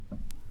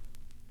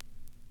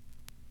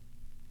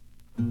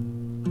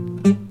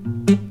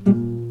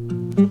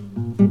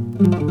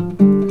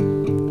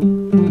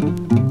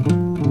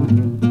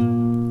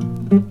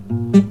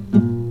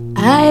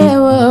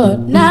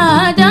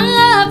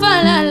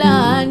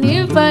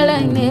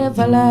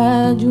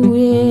fala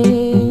juye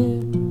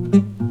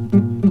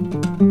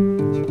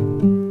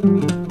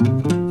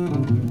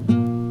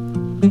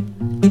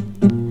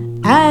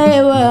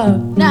aiwa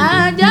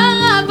na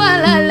janga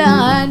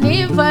fala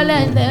ni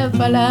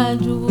fala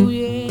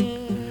juye.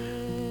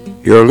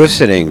 You're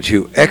listening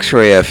to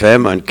X-Ray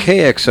FM on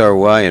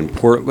KXRY in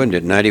Portland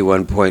at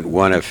 91.1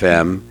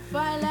 FM,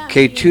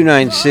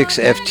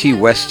 K296FT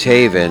West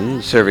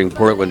Haven, serving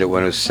Portland at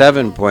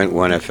 107.1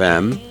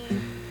 FM,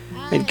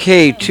 and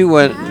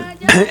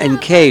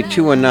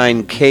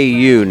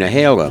K219KU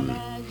Nehalem,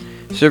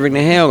 serving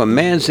Nehalem,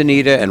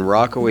 Manzanita, and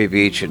Rockaway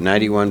Beach at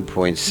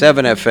 91.7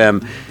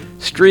 FM,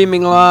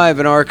 streaming live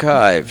and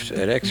archived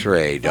at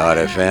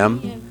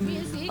xray.fm.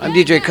 I'm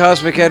DJ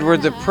Cosmic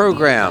Edward, the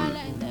program.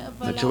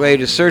 Today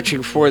is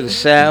searching for the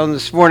sound.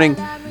 This morning,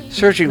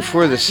 searching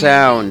for the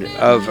sound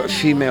of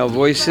female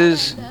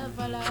voices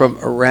from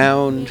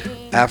around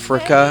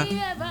Africa.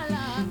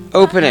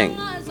 Opening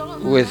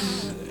with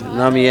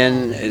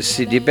Namien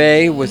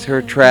Sidibe with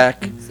her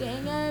track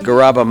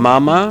Garaba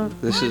Mama.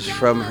 This is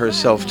from her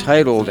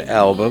self-titled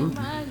album,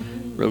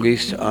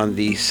 released on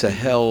the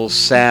Sahel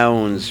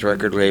Sounds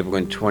record label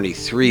in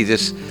 23.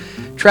 This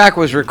track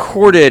was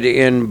recorded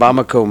in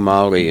Bamako,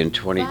 Mali in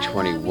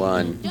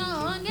 2021.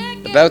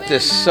 About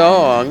this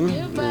song,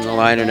 in the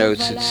liner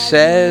notes, it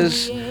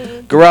says,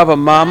 Garaba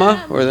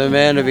Mama, or the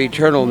man of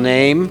eternal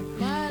name,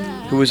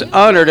 who was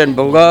honored and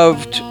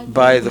beloved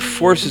by the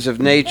forces of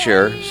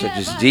nature, such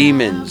as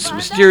demons,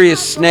 mysterious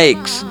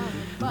snakes,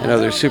 and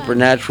other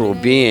supernatural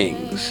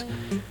beings.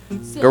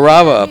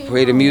 Garaba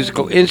played a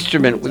musical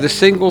instrument with a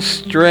single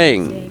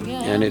string,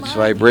 and its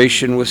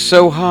vibration was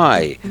so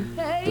high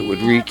it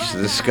would reach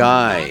the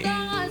sky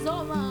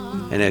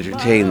and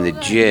entertain the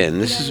jinn.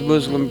 This is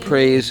Muslim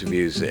praise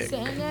music.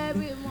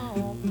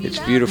 It's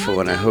beautiful,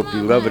 and I hope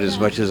you love it as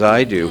much as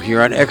I do,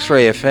 here on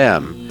X-Ray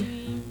FM,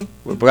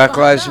 where Black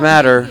Lives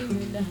Matter,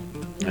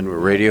 and where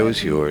radio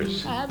is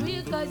yours.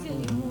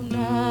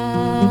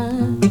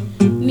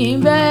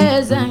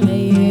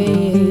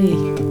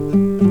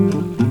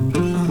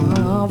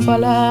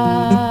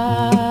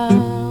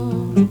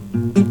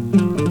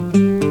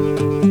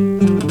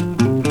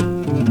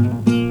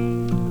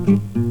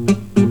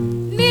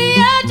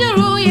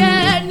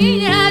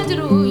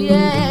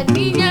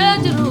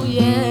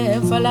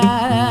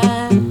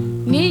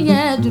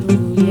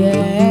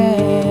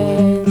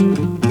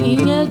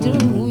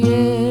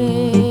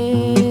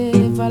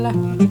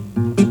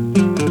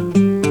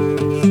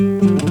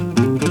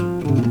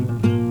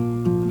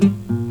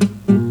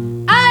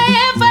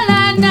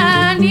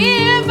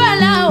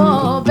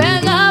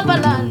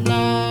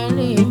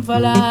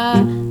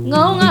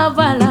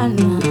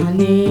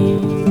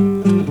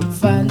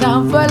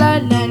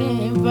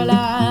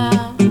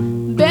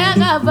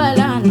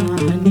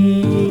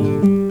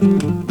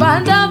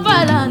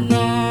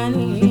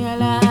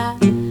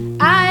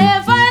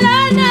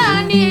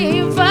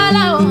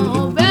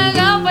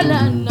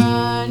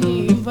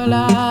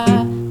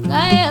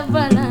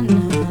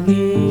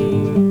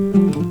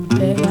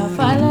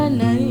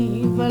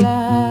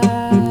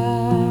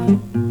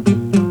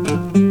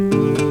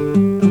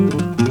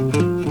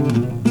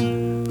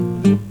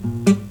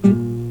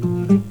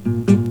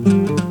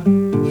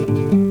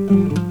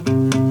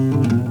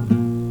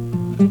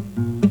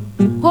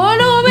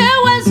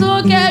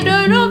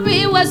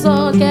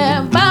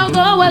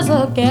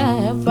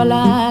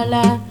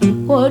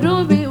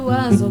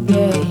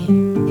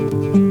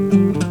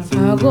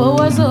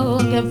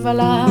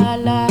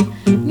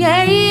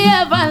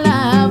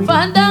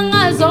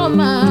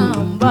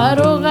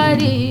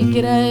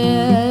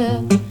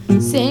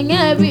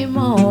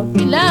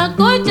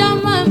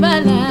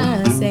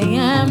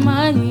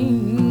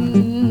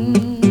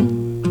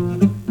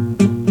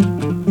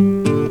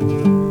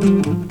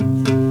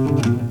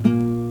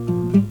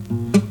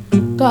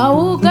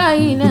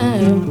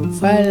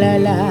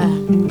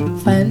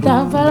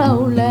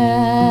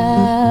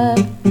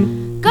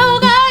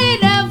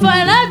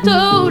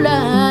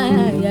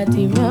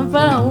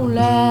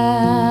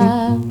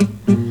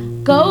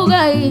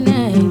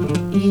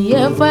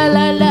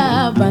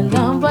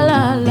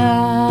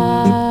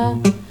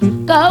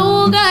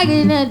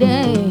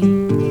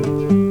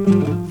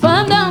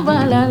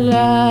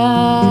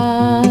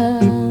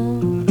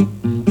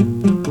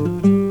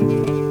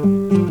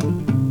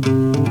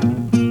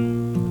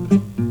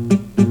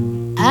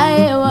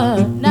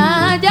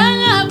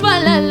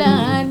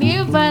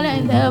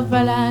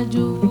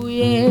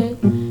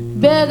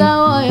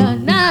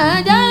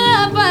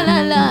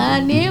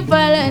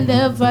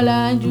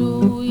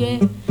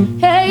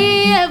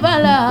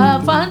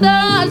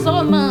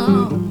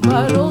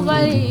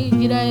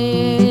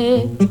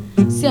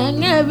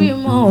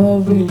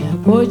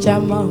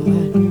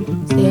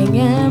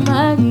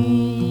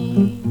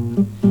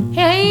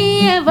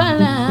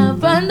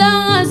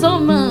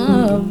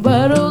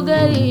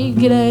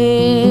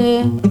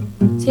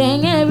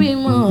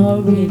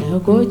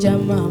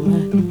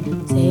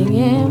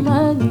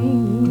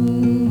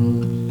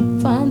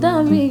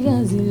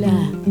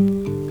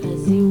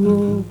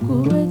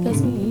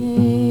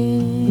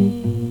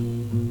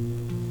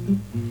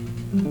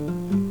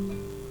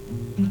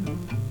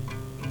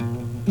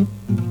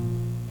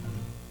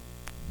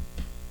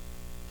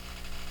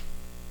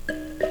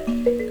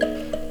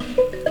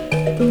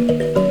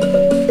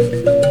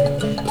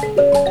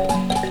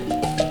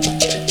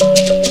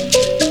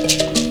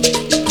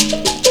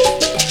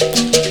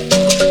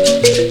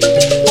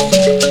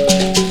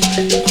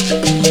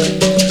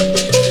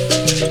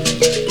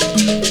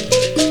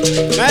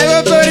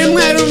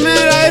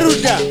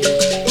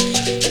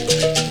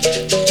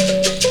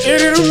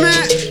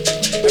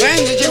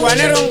 Wakashirwa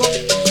nerongo.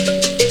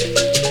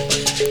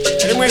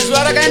 Rimwe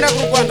zuva rakaenda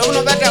kurukwanda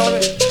kunobatawo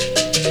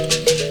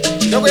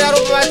ndoko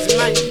yaropa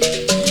vadzimai.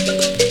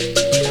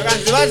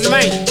 Vakanzi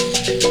vadzimai,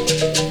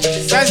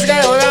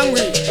 sasikai hove vangu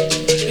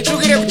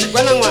itukire kuti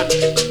gwana mwana.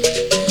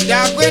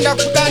 Ndakuenda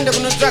kudande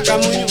kunotsvaga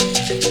munyu.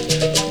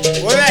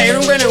 Hove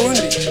hairungwe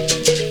nehundi.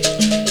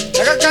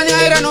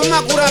 Ndakakanyaira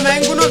nomumakura mai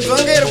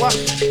ngunodzongerwa.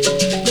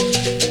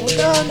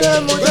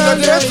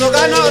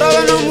 Kuzodzoka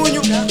norova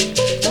nomunyu.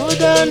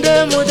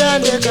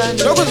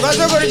 Ndokuzwa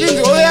soko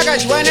richinzi hove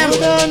yakadyiwa nemba.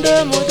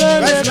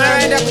 Vadzimai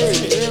vaenda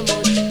kutsime.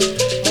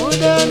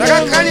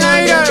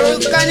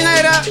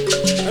 Ndakakanyaira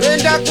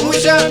roenda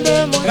kumusha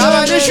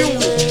rava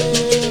neshungu.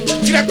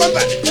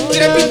 Tirakomba,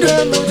 tirapindu,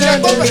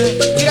 tirakomba,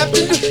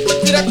 tirapindu,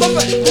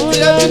 tirakomba,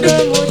 tirapindu.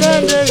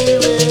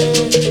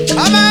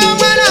 Hama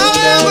mwana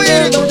hava yangu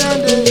iri.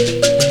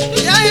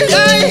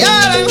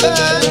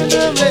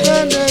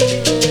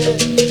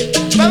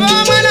 Baba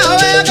mwana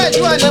hava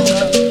yakadyiwa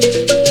nemba.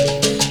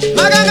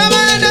 Makanga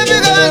maenda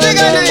mbika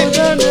vasikana iri.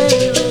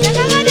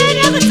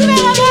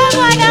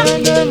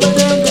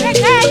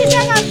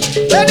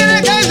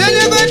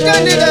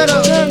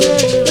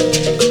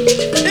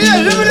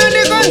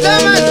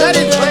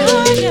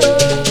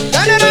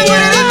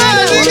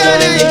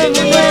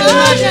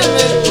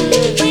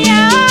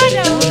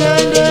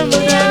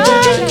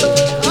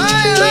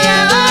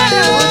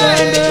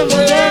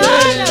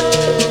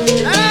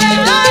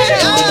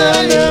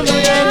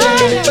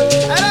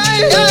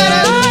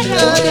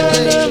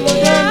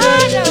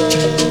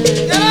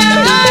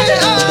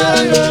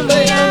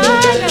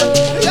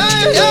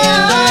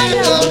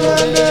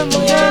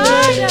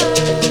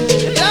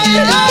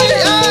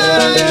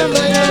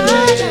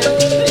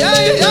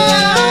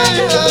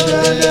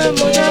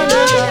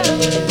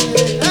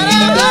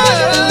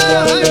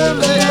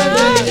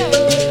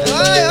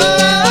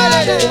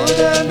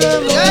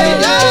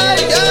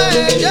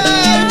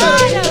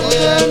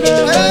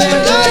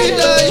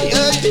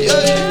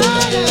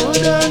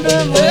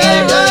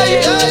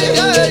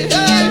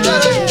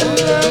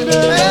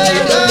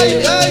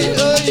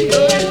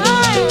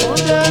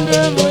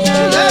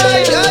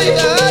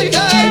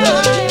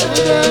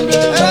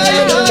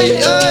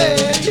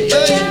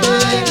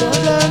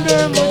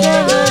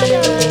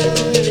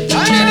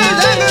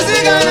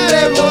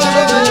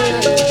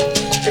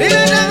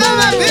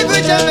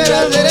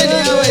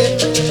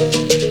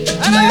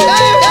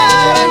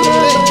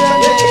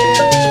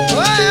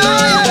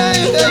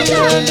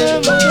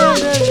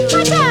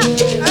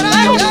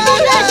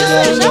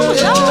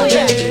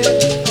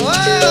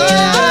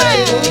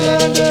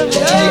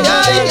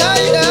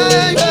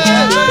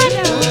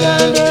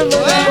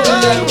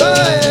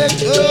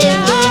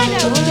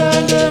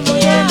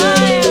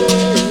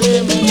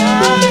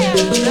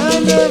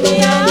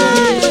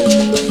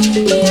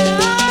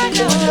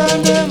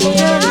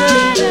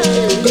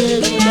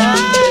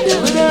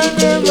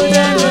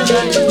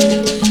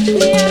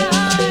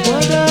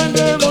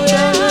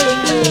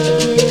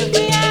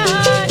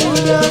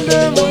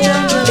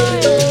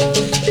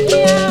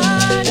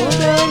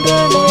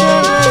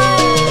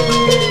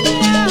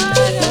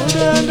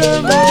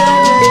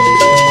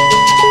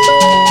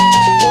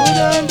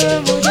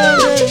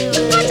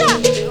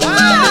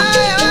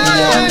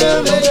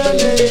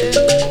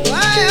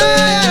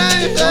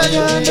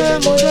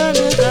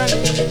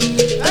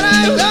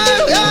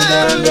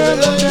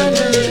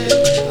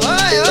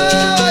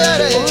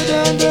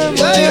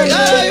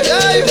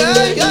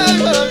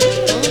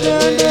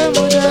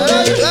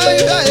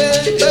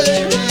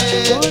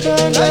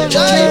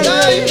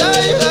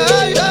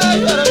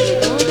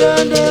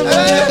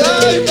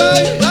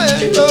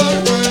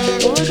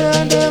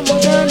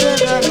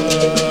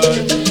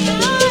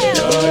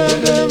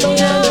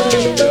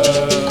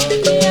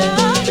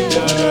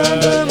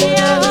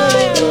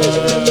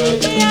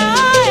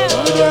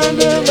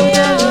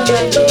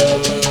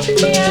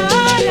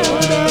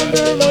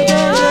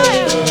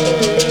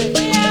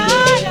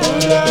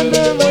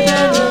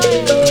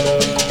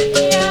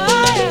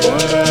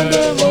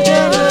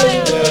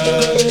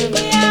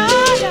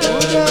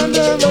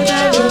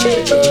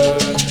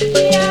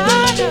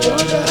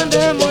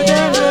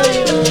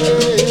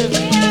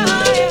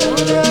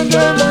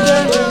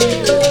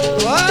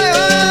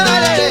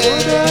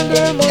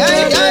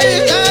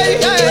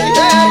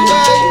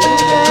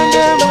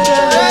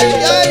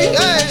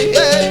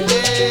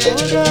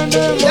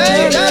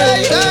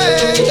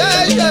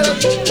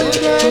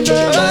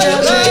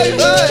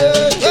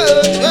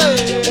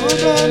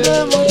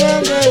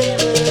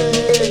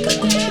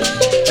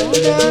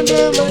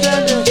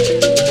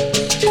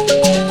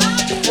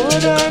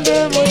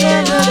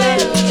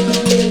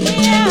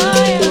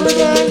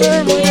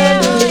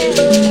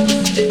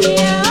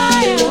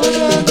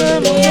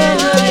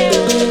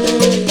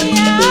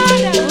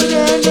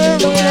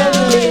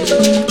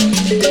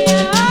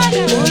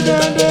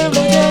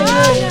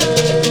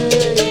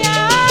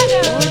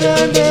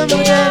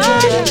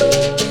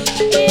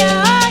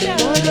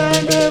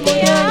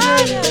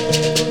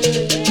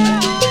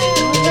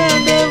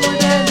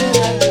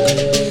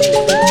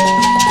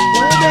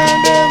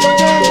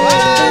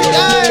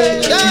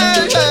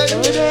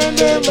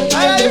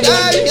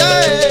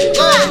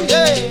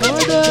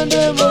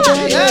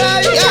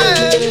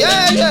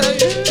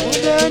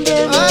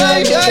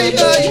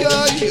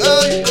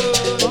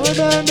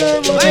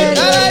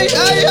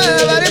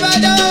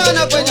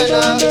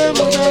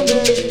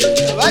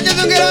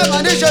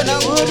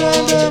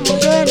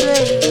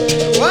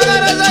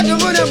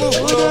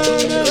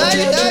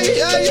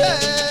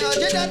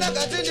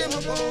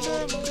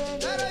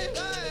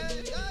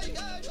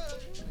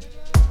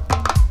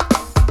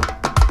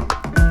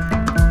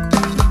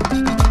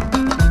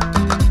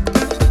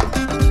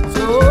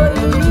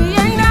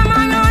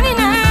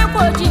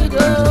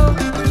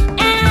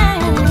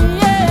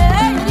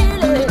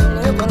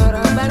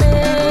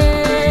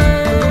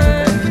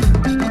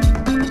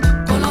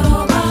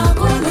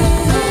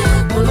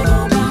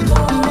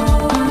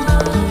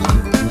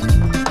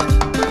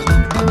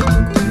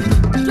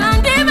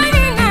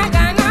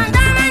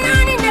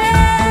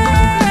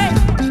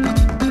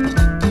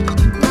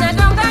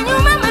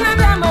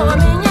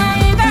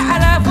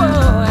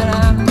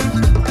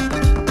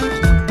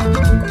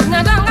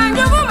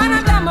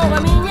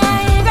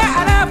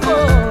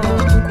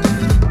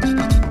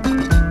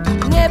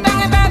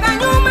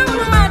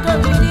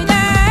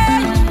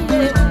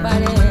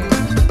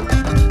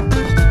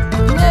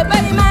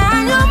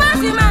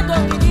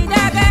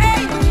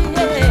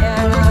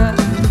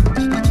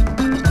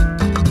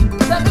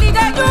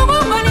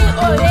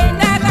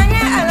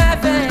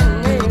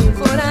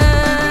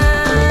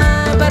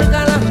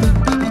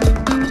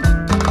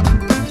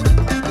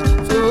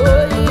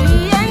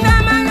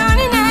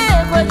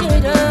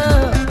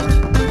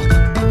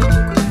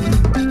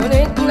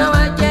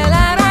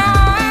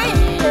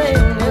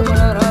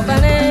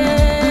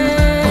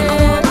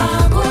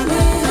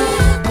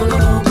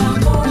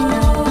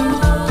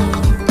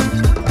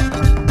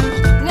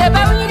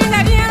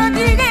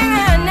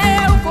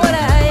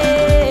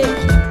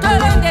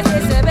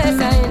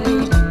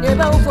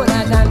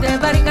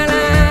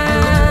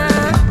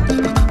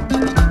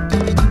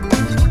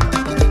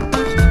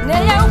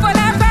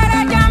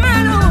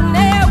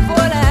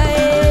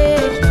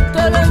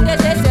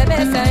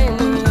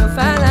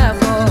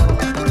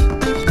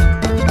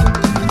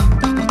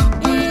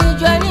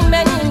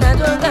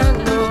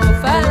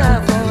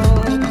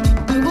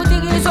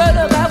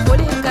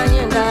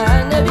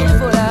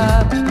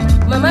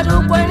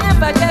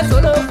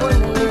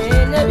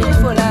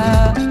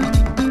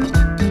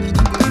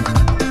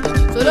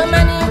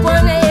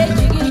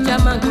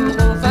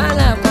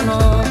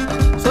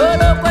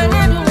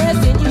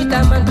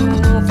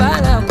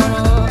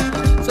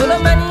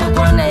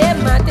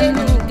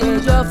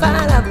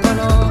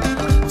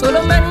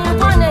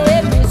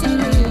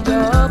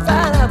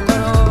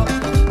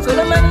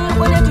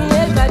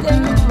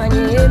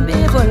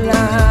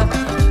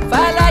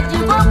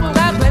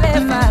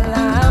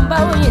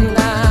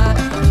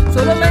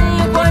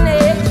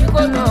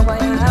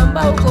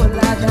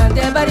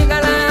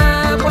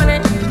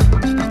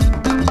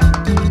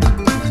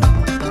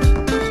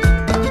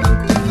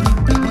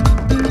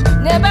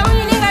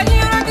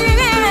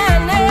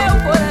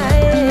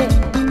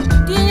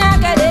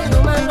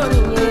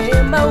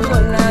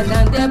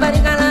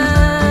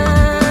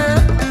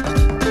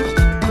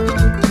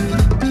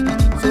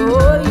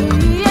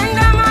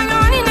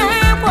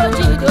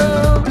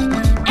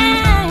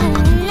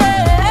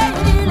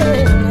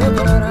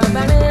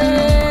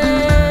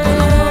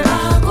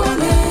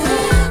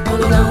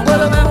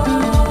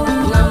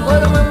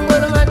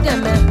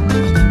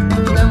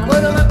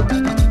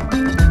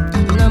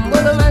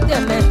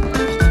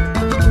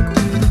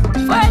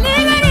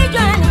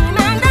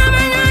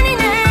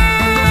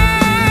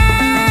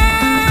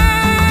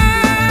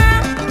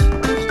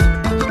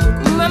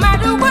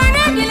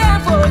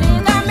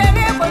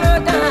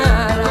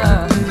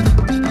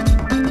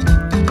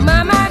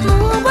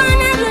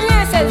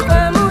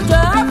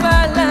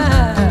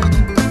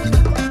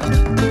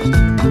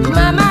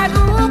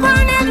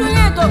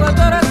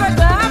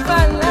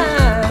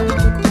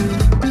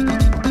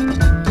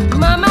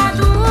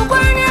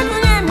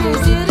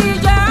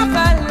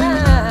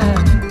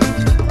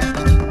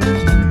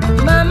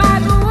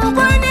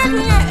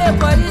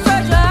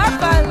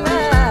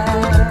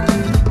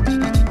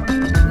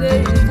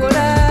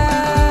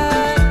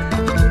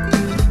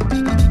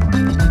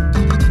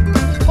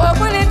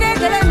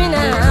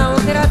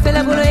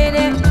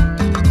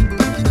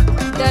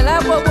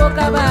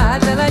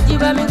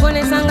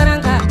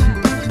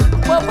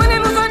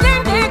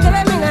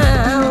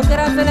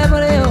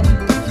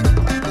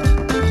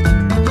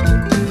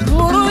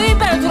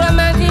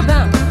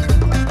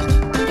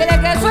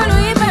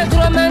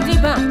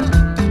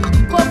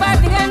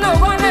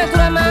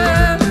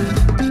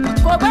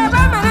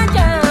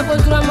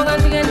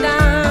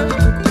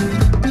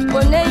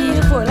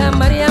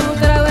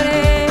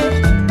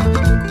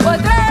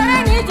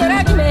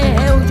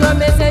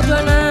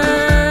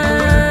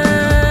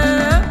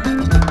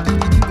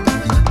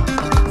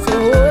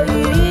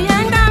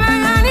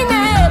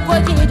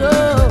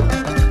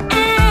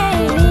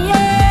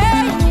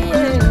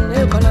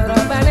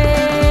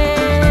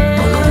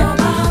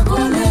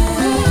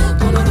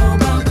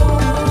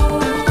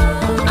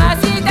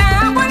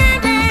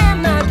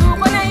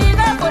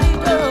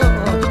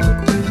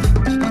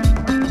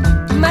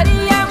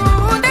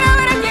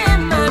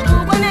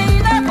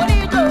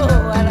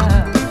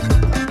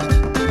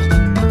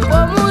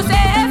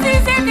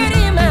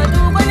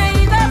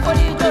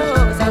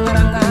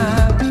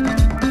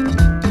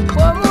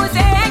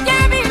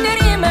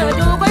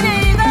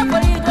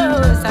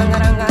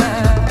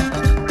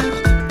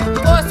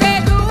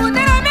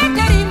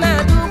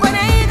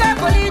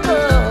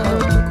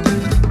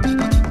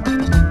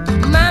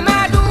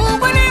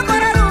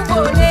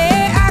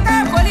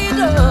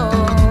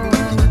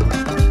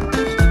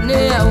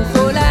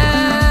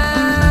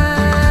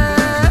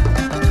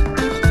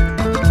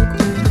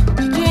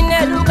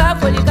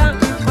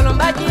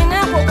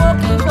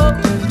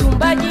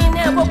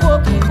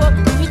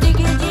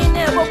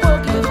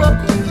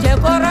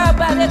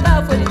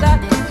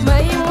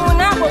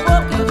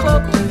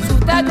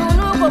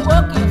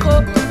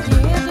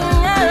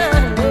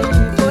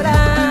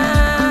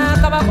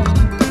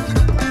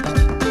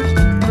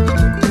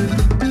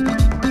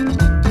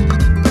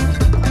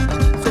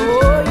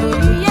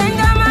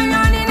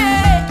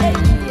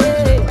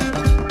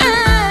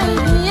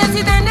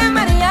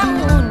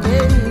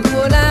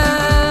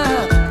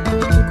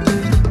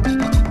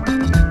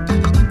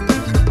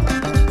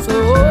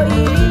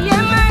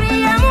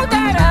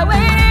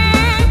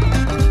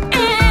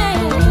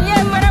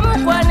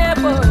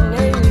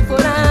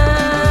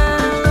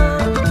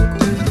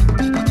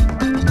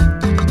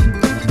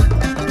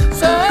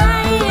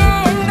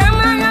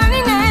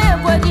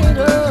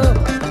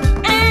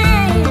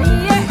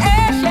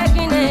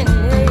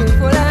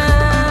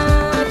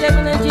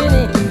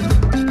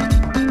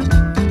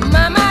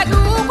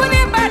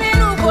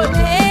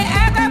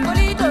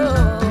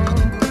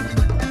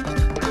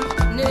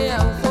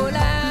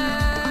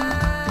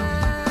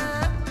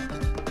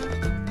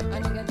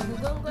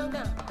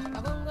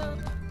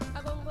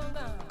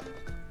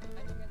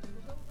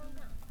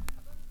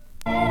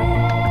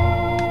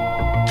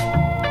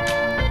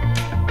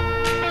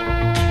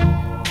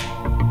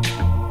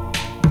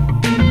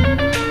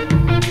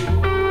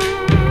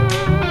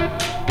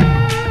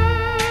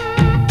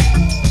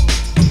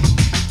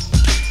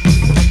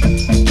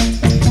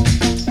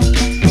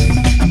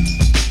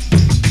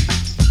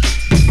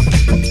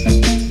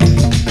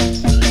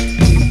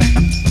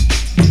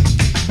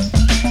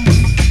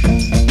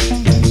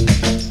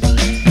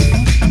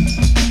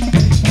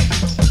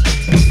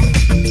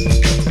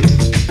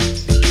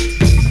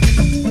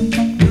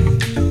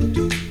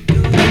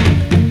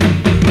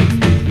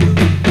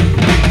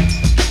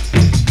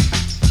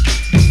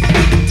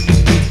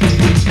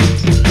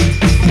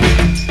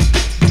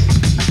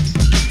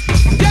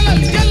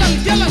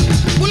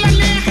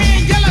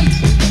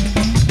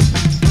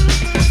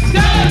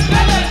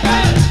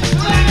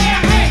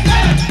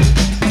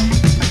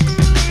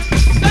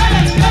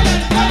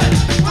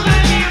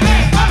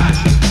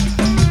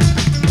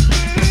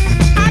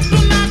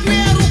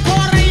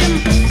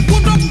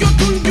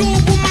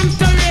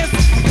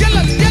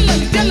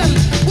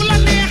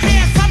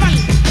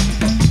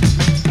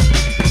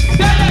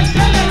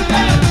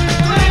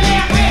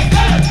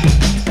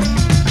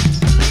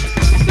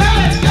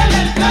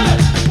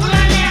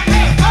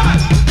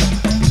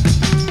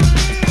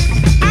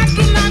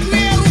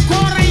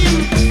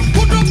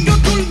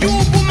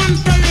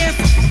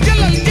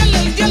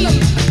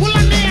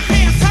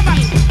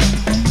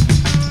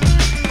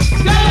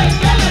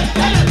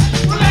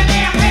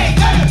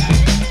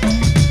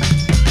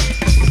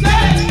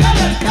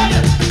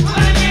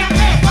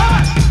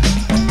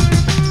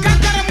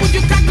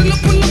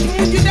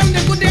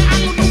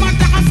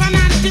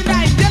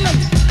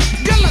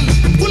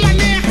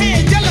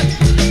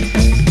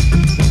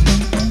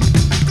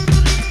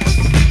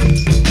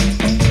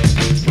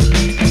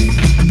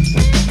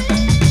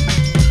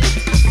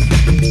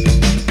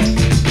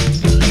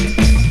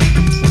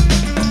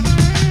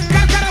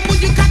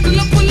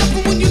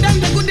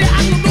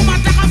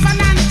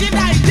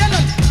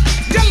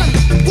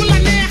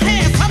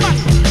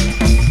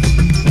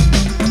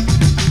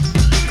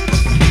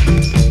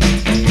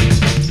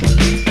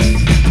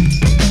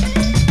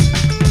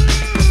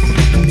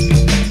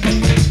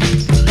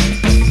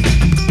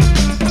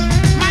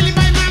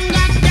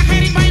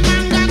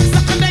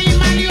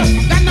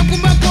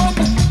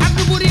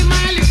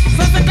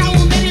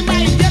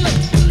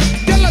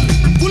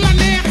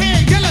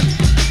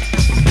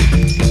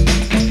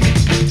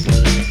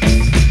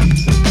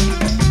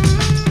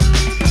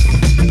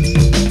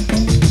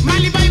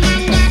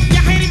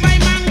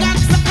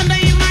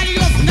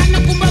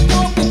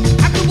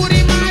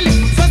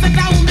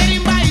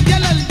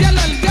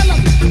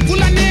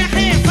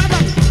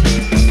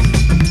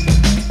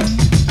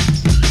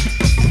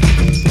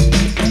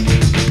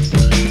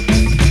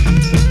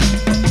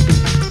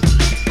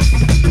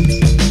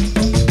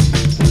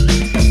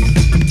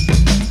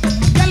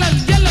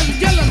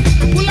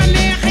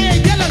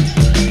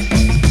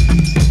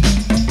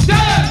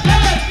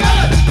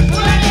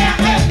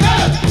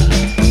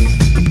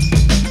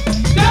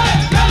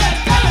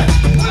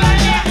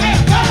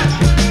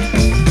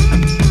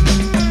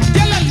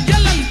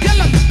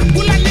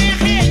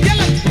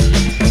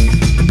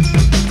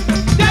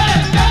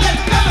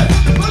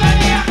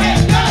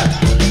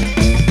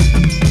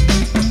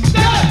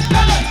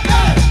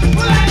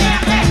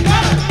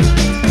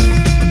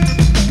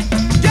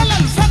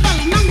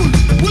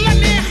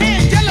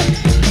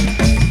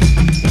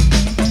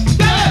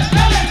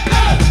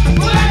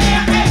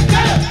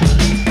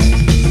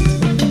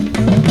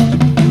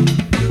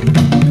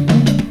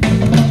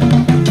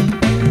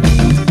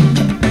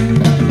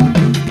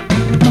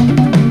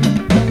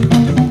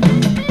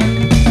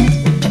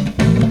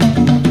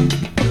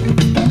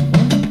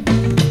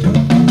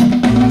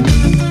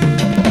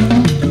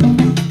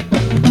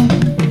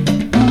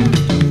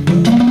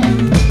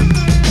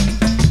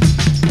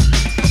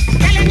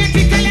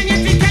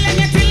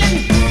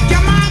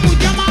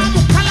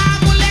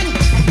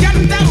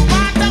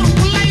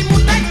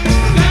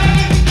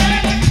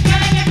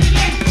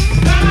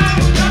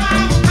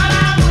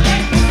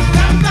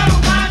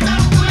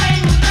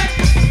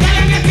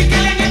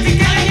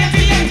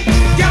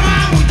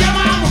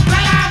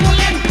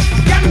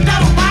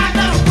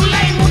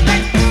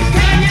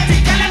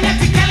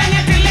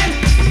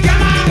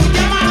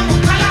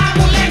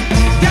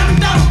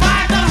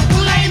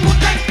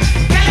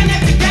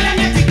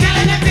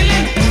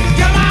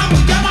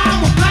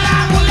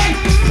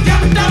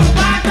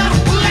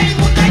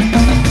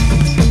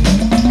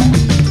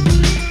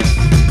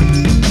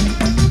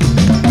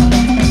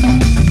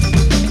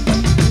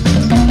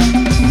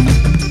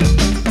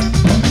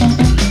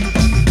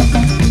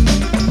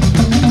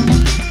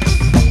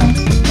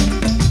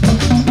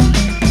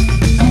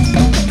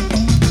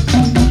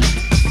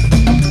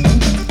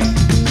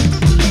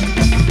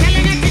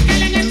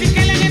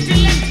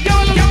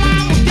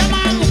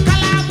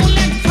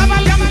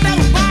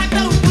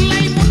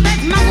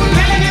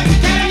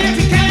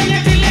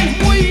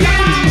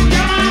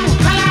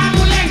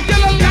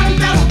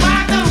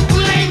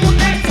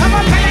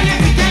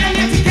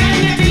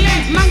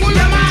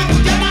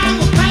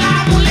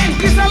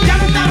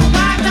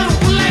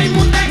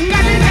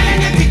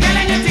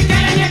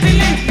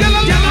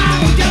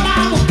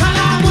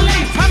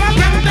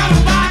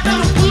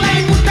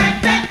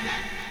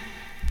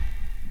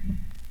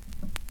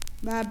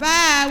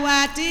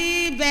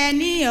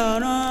 ní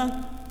ọ̀run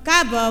ká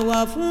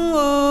bọ̀wọ̀ fún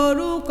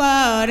orúkọ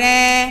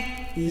rẹ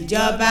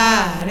ìjọba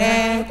rẹ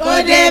kó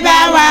dé bá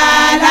wa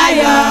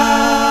láyọ̀.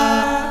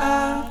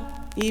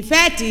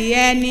 ìfẹ́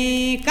tìẹ ni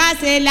ká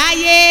ṣe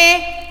láyé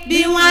bí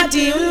wọ́n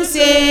ti ń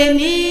ṣe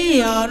ní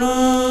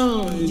ọ̀run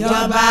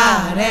ìjọba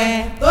rẹ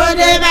kó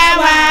dé bá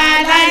wa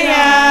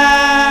láyọ̀.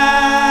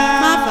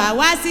 má fà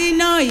wá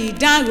sínú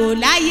ìdánwò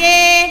láyé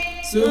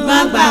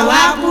ṣùgbọ́n gbà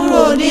wá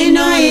kúrò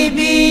nínú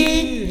ibi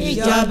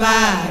ìjọba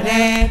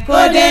rẹ kó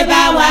dé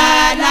bá wa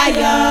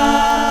láyọ̀.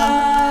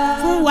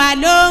 fún wa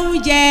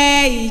lóúnjẹ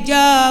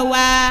ìjọ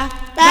wa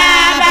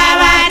bàbá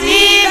wa tí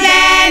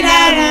bẹ́ẹ̀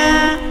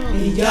lọ́run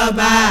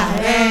ìjọba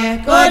rẹ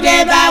kó dé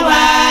bá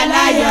wa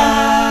láyọ̀.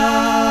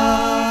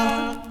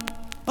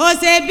 ó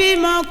ṣe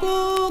bímọ kú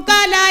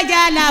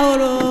kọ́lọ́jà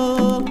làhòrò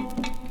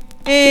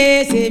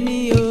èsè mi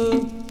o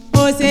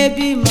ó ṣe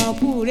bímọ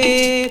kú re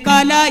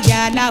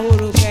kọ́lọ́jà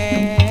làhòrò kẹ́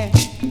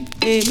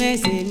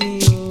èmẹ́sẹ̀ mi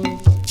o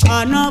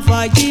ọ̀nà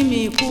fọ̀jí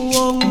mi kú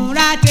ohun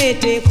rà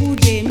tètè kú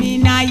dèmí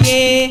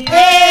náyé.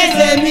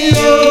 èsè mi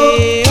o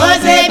ó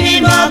ṣe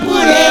bímọ kú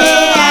re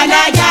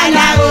kọ́lọ́jà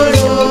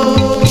làhòrò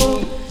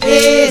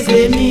èsè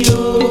mi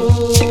o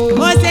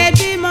ó ṣe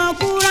bímọ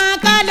kú rán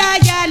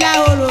kọ́lọ́jà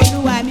làhòrò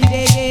olúwa mi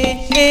dédé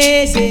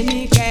èsè mi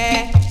kẹ́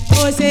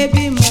ó ṣe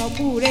bímọ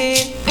kú re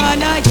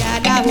kọ́lọ́jà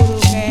làhòrò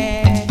kẹ́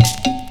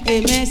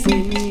èmẹ́sẹ̀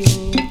mi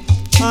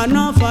o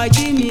ọ̀nà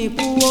fọ̀jí mi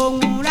kú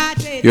ohun rà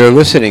tètè. You're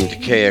listening to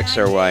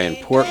KXRY in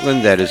Portland.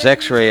 That is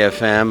X-Ray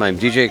FM. I'm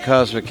DJ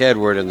Cosmic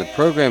Edward, and the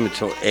program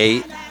until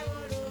 8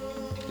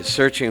 is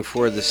Searching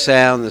for the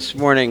Sound. This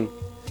morning,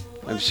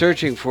 I'm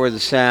searching for the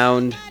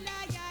sound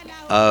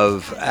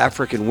of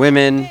African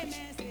women,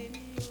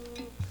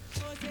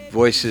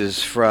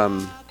 voices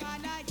from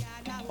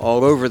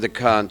all over the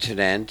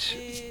continent.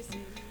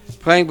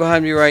 Playing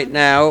behind me right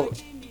now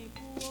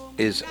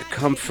is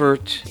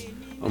Comfort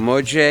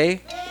Omoje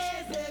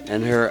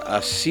and her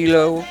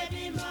Asilo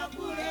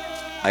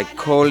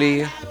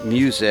Ikoli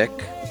music.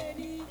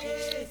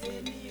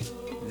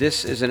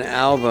 This is an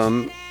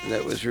album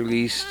that was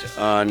released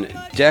on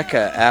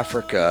Decca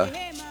Africa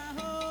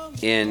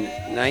in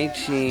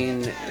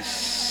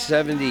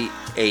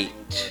 1978.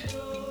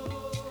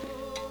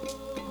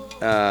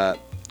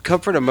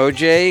 Comfort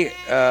Omoje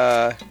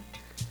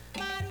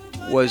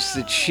was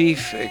the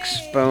chief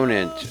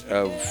exponent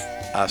of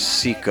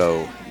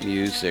Asiko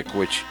music,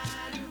 which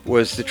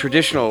was the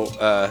traditional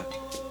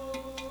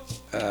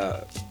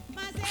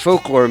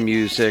folklore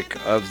music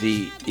of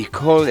the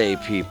Ikole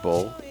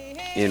people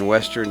in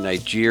western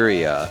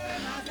Nigeria.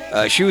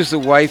 She was the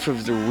wife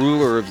of the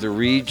ruler of the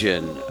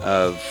region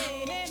of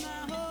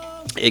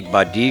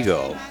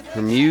Igbadigo.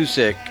 Her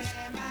music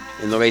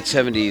in the late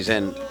 70s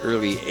and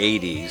early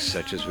 80s,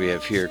 such as we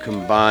have here,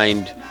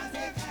 combined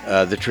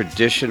the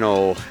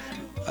traditional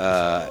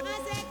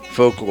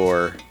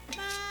folklore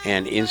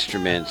and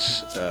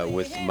instruments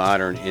with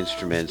modern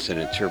instruments and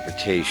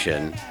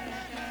interpretation.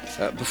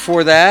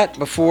 Before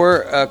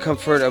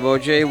Comfort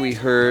Omoje, we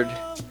heard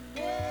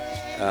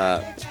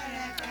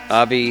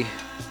Abi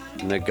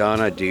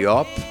Nagana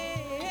Diop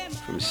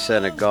from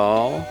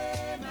Senegal.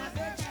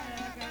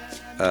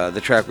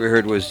 The track we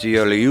heard was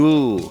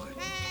Dioliou.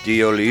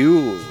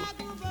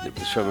 It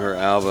was from her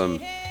album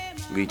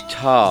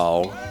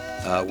Lital,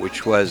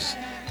 which was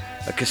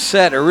a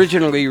cassette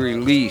originally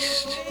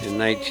released in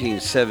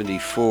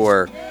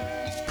 1974,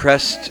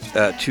 pressed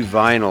to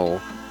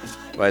vinyl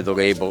by the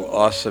label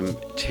Awesome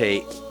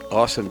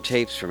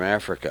Tapes from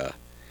Africa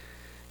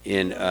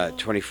in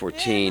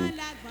 2014.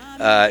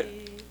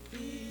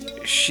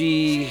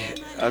 She,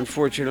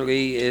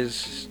 unfortunately,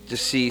 is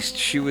deceased.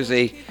 She was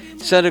a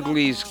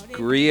Senegalese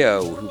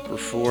griot who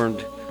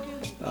performed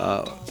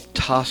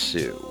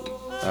tasu,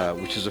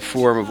 which is a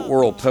form of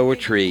oral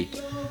poetry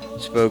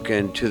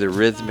spoken to the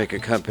rhythmic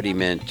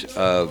accompaniment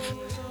of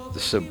the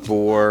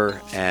sabor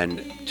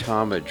and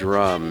tama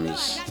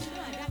drums.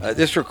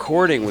 This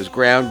recording was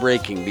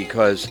groundbreaking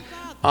because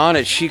on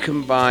it she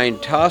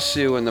combined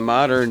tasu and the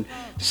modern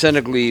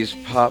Senegalese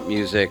pop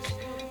music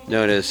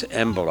known as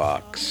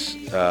mbalax,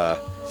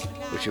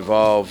 which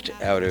evolved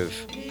out of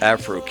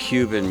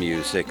Afro-Cuban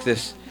music.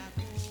 This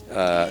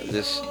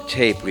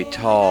tape,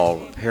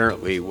 Lital,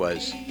 apparently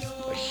was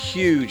a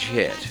huge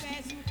hit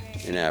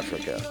in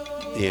Africa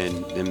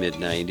in the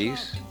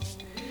mid-90s.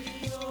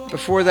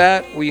 Before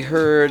that, we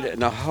heard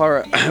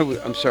Nahara,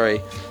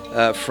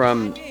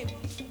 from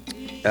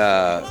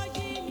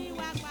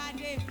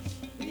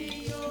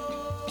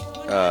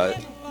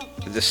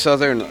the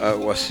southern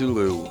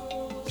Wasulu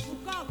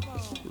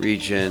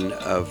region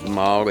of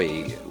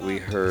Mali. We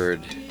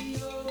heard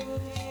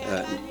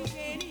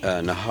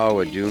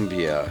Nahawa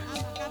Doumbia.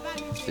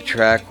 The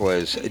track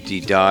was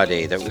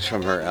Didade. That was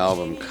from her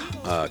album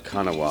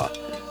Kanawa,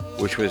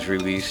 which was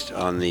released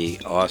on the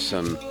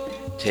Awesome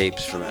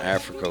Tapes from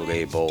Africa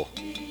label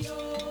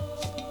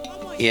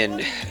in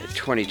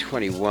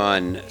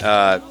 2021.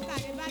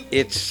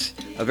 It's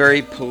a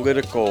very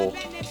political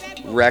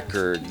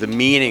record. The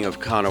meaning of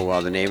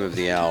Kanawa, the name of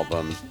the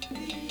album,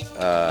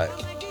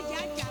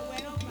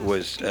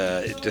 was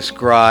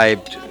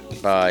described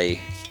by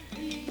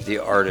the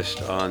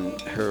artist on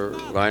her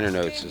liner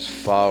notes as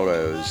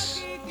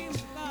follows.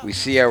 We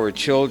see our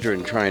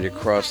children trying to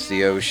cross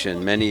the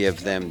ocean. Many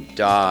of them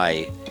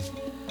die,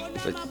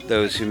 but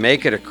those who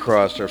make it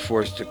across are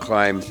forced to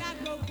climb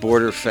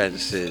border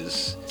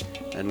fences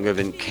and live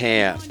in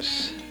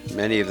camps.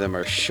 Many of them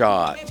are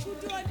shot.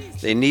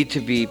 They need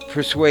to be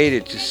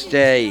persuaded to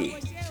stay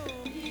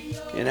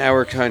in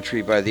our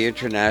country by the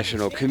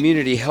international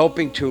community,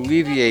 helping to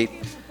alleviate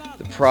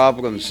the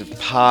problems of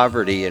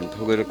poverty and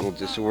political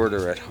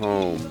disorder at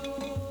home.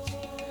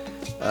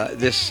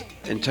 This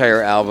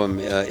entire album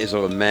is a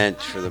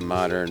lament for the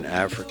modern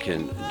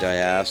African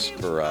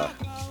diaspora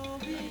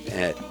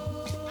and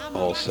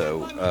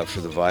also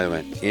for the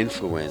violent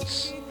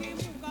influence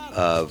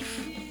of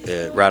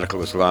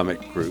radical Islamic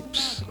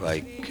groups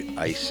like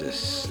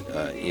ISIS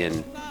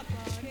in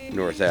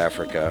North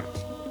Africa.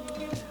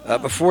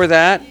 Before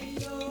that,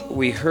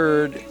 we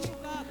heard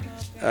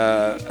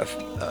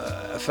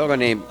a fellow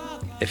named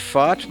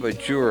Ifat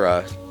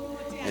Majura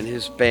and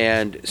his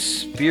band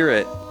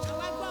Spirit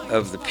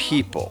of the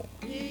People.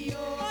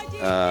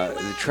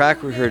 The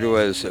track we heard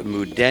was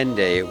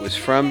Mudende. It was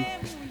from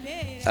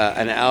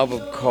an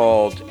album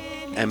called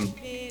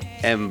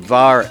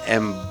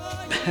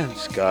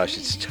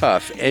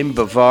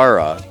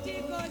Mbavara,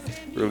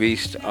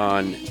 released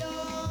on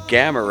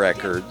Gamma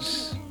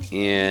Records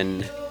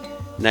in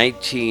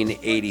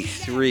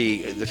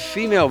 1983. The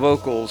female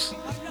vocals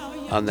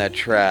on that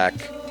track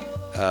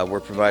were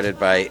provided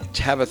by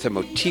Tabitha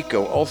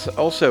Motiko.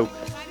 Also,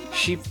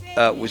 she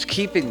was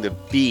keeping the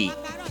beat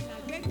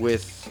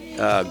with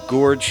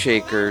gourd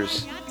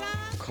shakers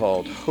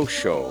called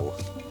Hosho.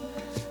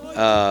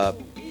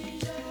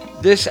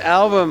 This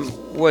album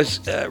was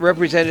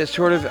represented as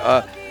sort of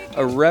a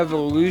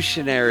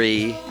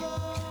revolutionary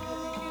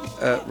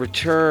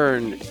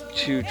return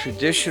to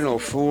traditional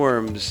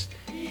forms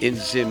in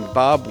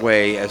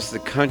Zimbabwe as the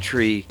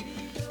country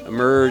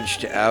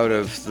emerged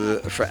out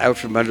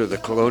from under the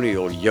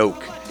colonial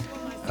yoke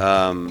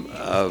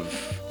of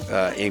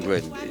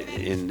England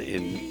in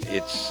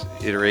its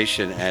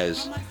iteration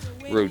as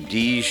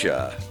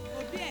Rhodesia.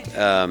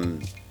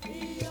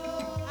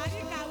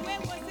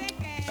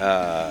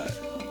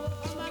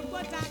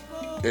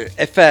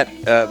 Ifat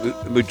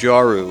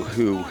Mujaru,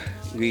 who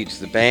leads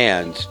the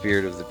band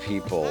Spirit of the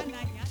People,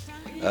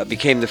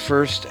 became the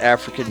first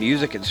African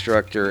music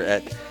instructor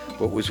at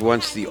what was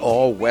once the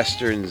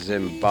all-Western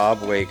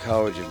Zimbabwe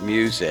College of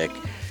Music.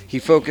 He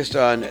focused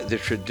on the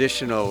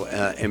traditional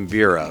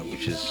mbira,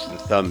 which is the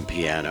thumb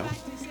piano,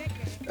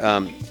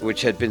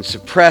 which had been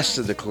suppressed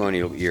in the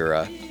colonial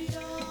era.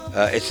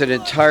 It's an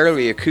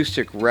entirely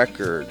acoustic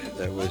record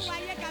that was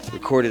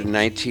recorded in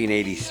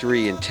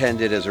 1983,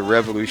 intended as a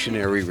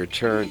revolutionary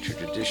return to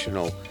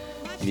traditional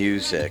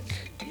music.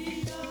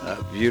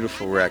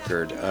 Beautiful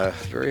record,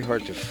 very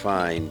hard to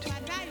find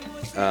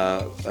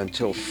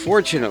until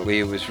fortunately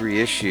it was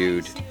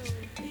reissued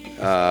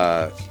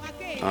on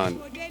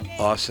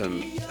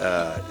awesome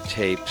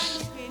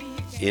tapes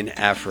in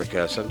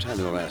Africa sometime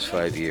in the last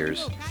 5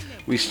 years.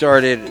 We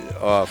started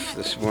off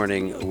this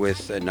morning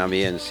with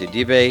Namia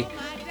Sidibe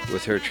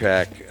with her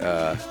track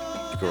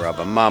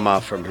Garaba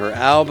Mama from her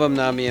album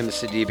Namia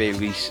Sidibe,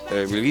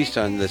 released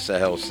on the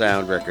Sahel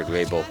Sound record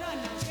label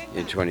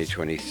in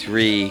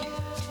 2023.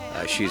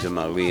 She's a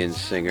Malian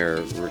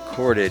singer,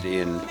 recorded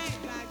in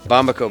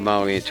Bamako,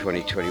 Mali in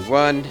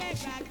 2021.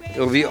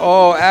 It'll be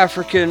all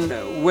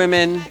African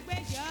women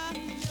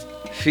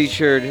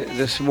featured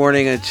this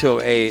morning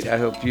until 8. I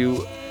hope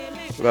you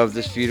love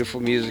this beautiful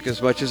music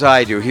as much as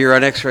I do here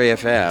on X-Ray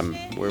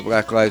FM, where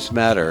Black Lives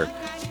Matter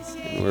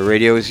and where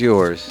radio is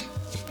yours.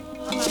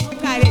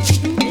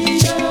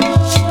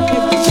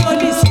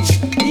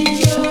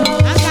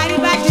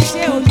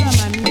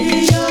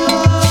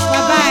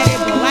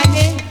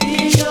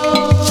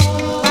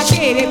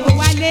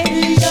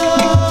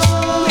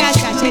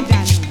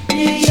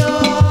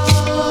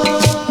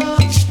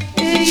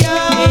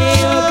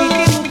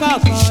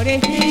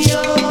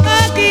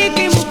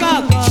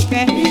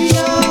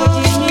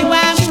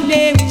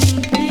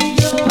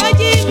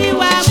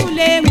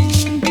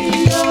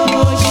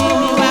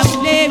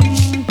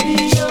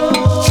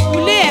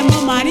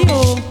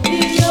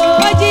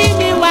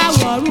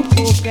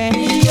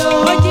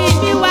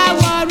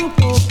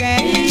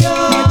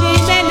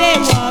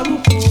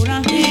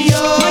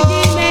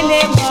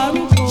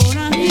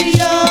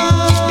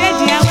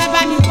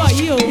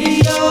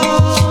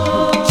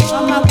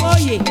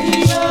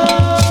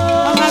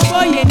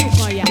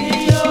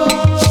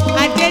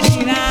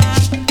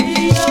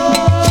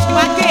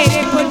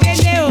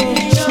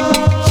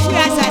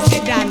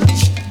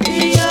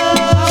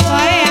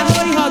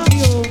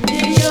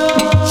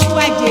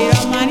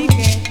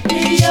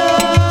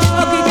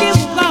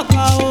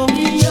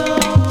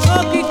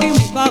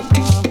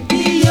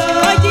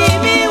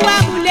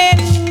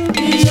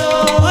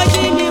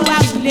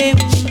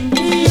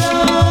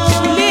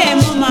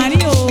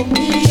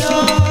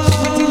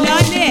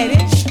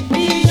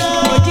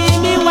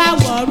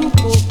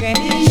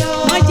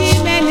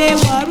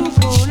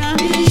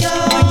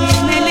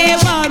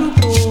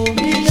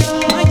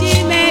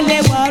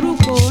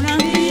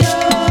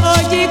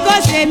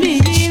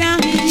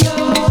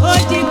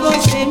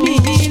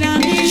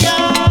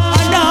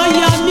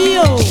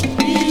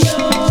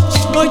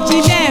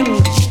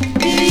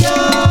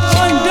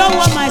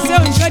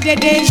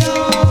 dédé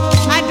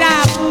á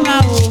dára fún wa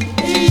o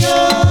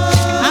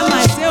á mà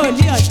ṣe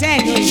òlí ọ̀tẹ̀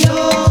lóyún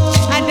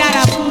á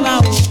dára fún wa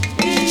o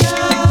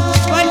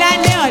ó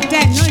lálé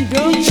ọ̀tẹ̀ náà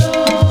dó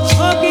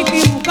ó kíkí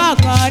mú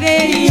kọ̀ọ̀kan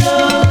rẹ̀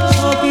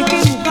ó kíkí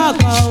mú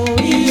kọ̀ọ̀kan o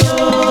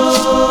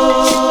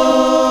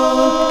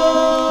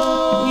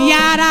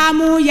yàrá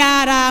mú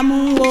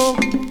o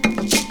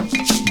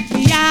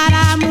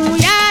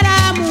yàrá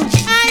mú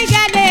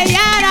àìgẹ́dẹ̀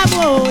yàrá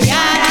mú o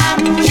yàrá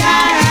mú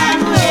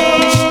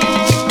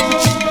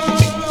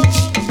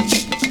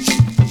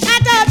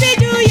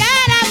àtọ̀bíjú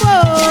yàrá mú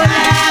o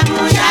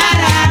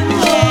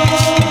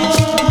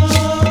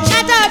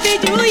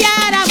àtọ̀bíjú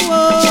yàrá mú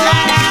o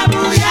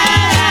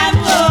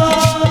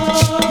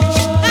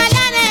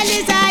alánà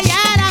elisa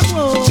yàrá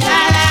mú o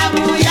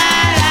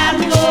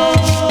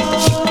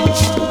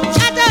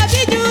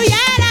àtọ̀bíjú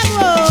yàrá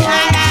mú o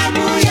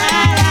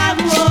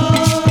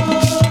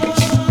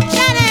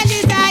yàrá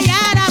elisa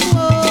yàrá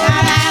mú o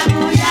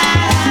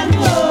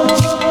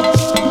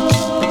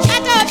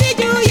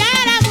àtọ̀bíjú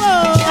yàrá mú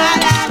o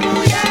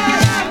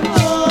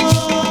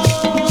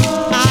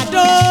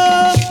àdó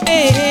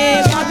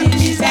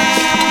kọ́bìnìṣẹ́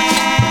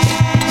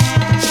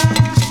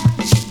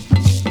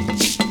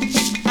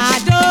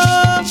àdó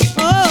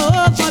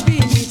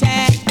kọ́bìnìṣẹ́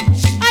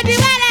ọdí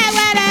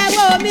wẹ́rẹ́wẹ́rẹ́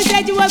wo mi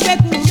ṣẹ́jú wọ́n gbé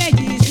kú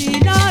méjì sí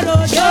iná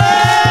ròdó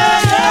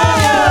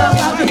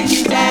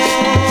kọ́bìnìṣẹ́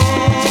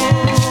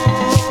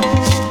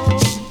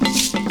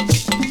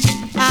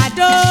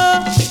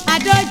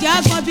àdó jọ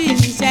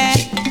kọ́bìnìṣẹ́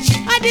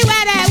ọdí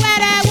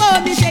wẹ́rẹ́wẹ́rẹ́ wo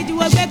mi ṣẹ́jú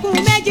wọ́n gbé kú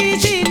méjì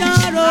sí iná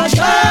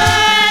ròdó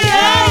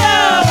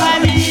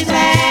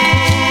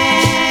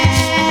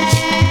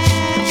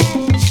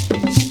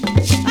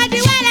ọdí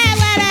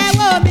wẹ́rẹ́wẹ́rẹ́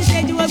wo mi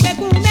ṣẹ́jú wọ́n gbé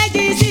kú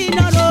méjì sí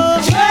iná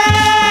ròdó.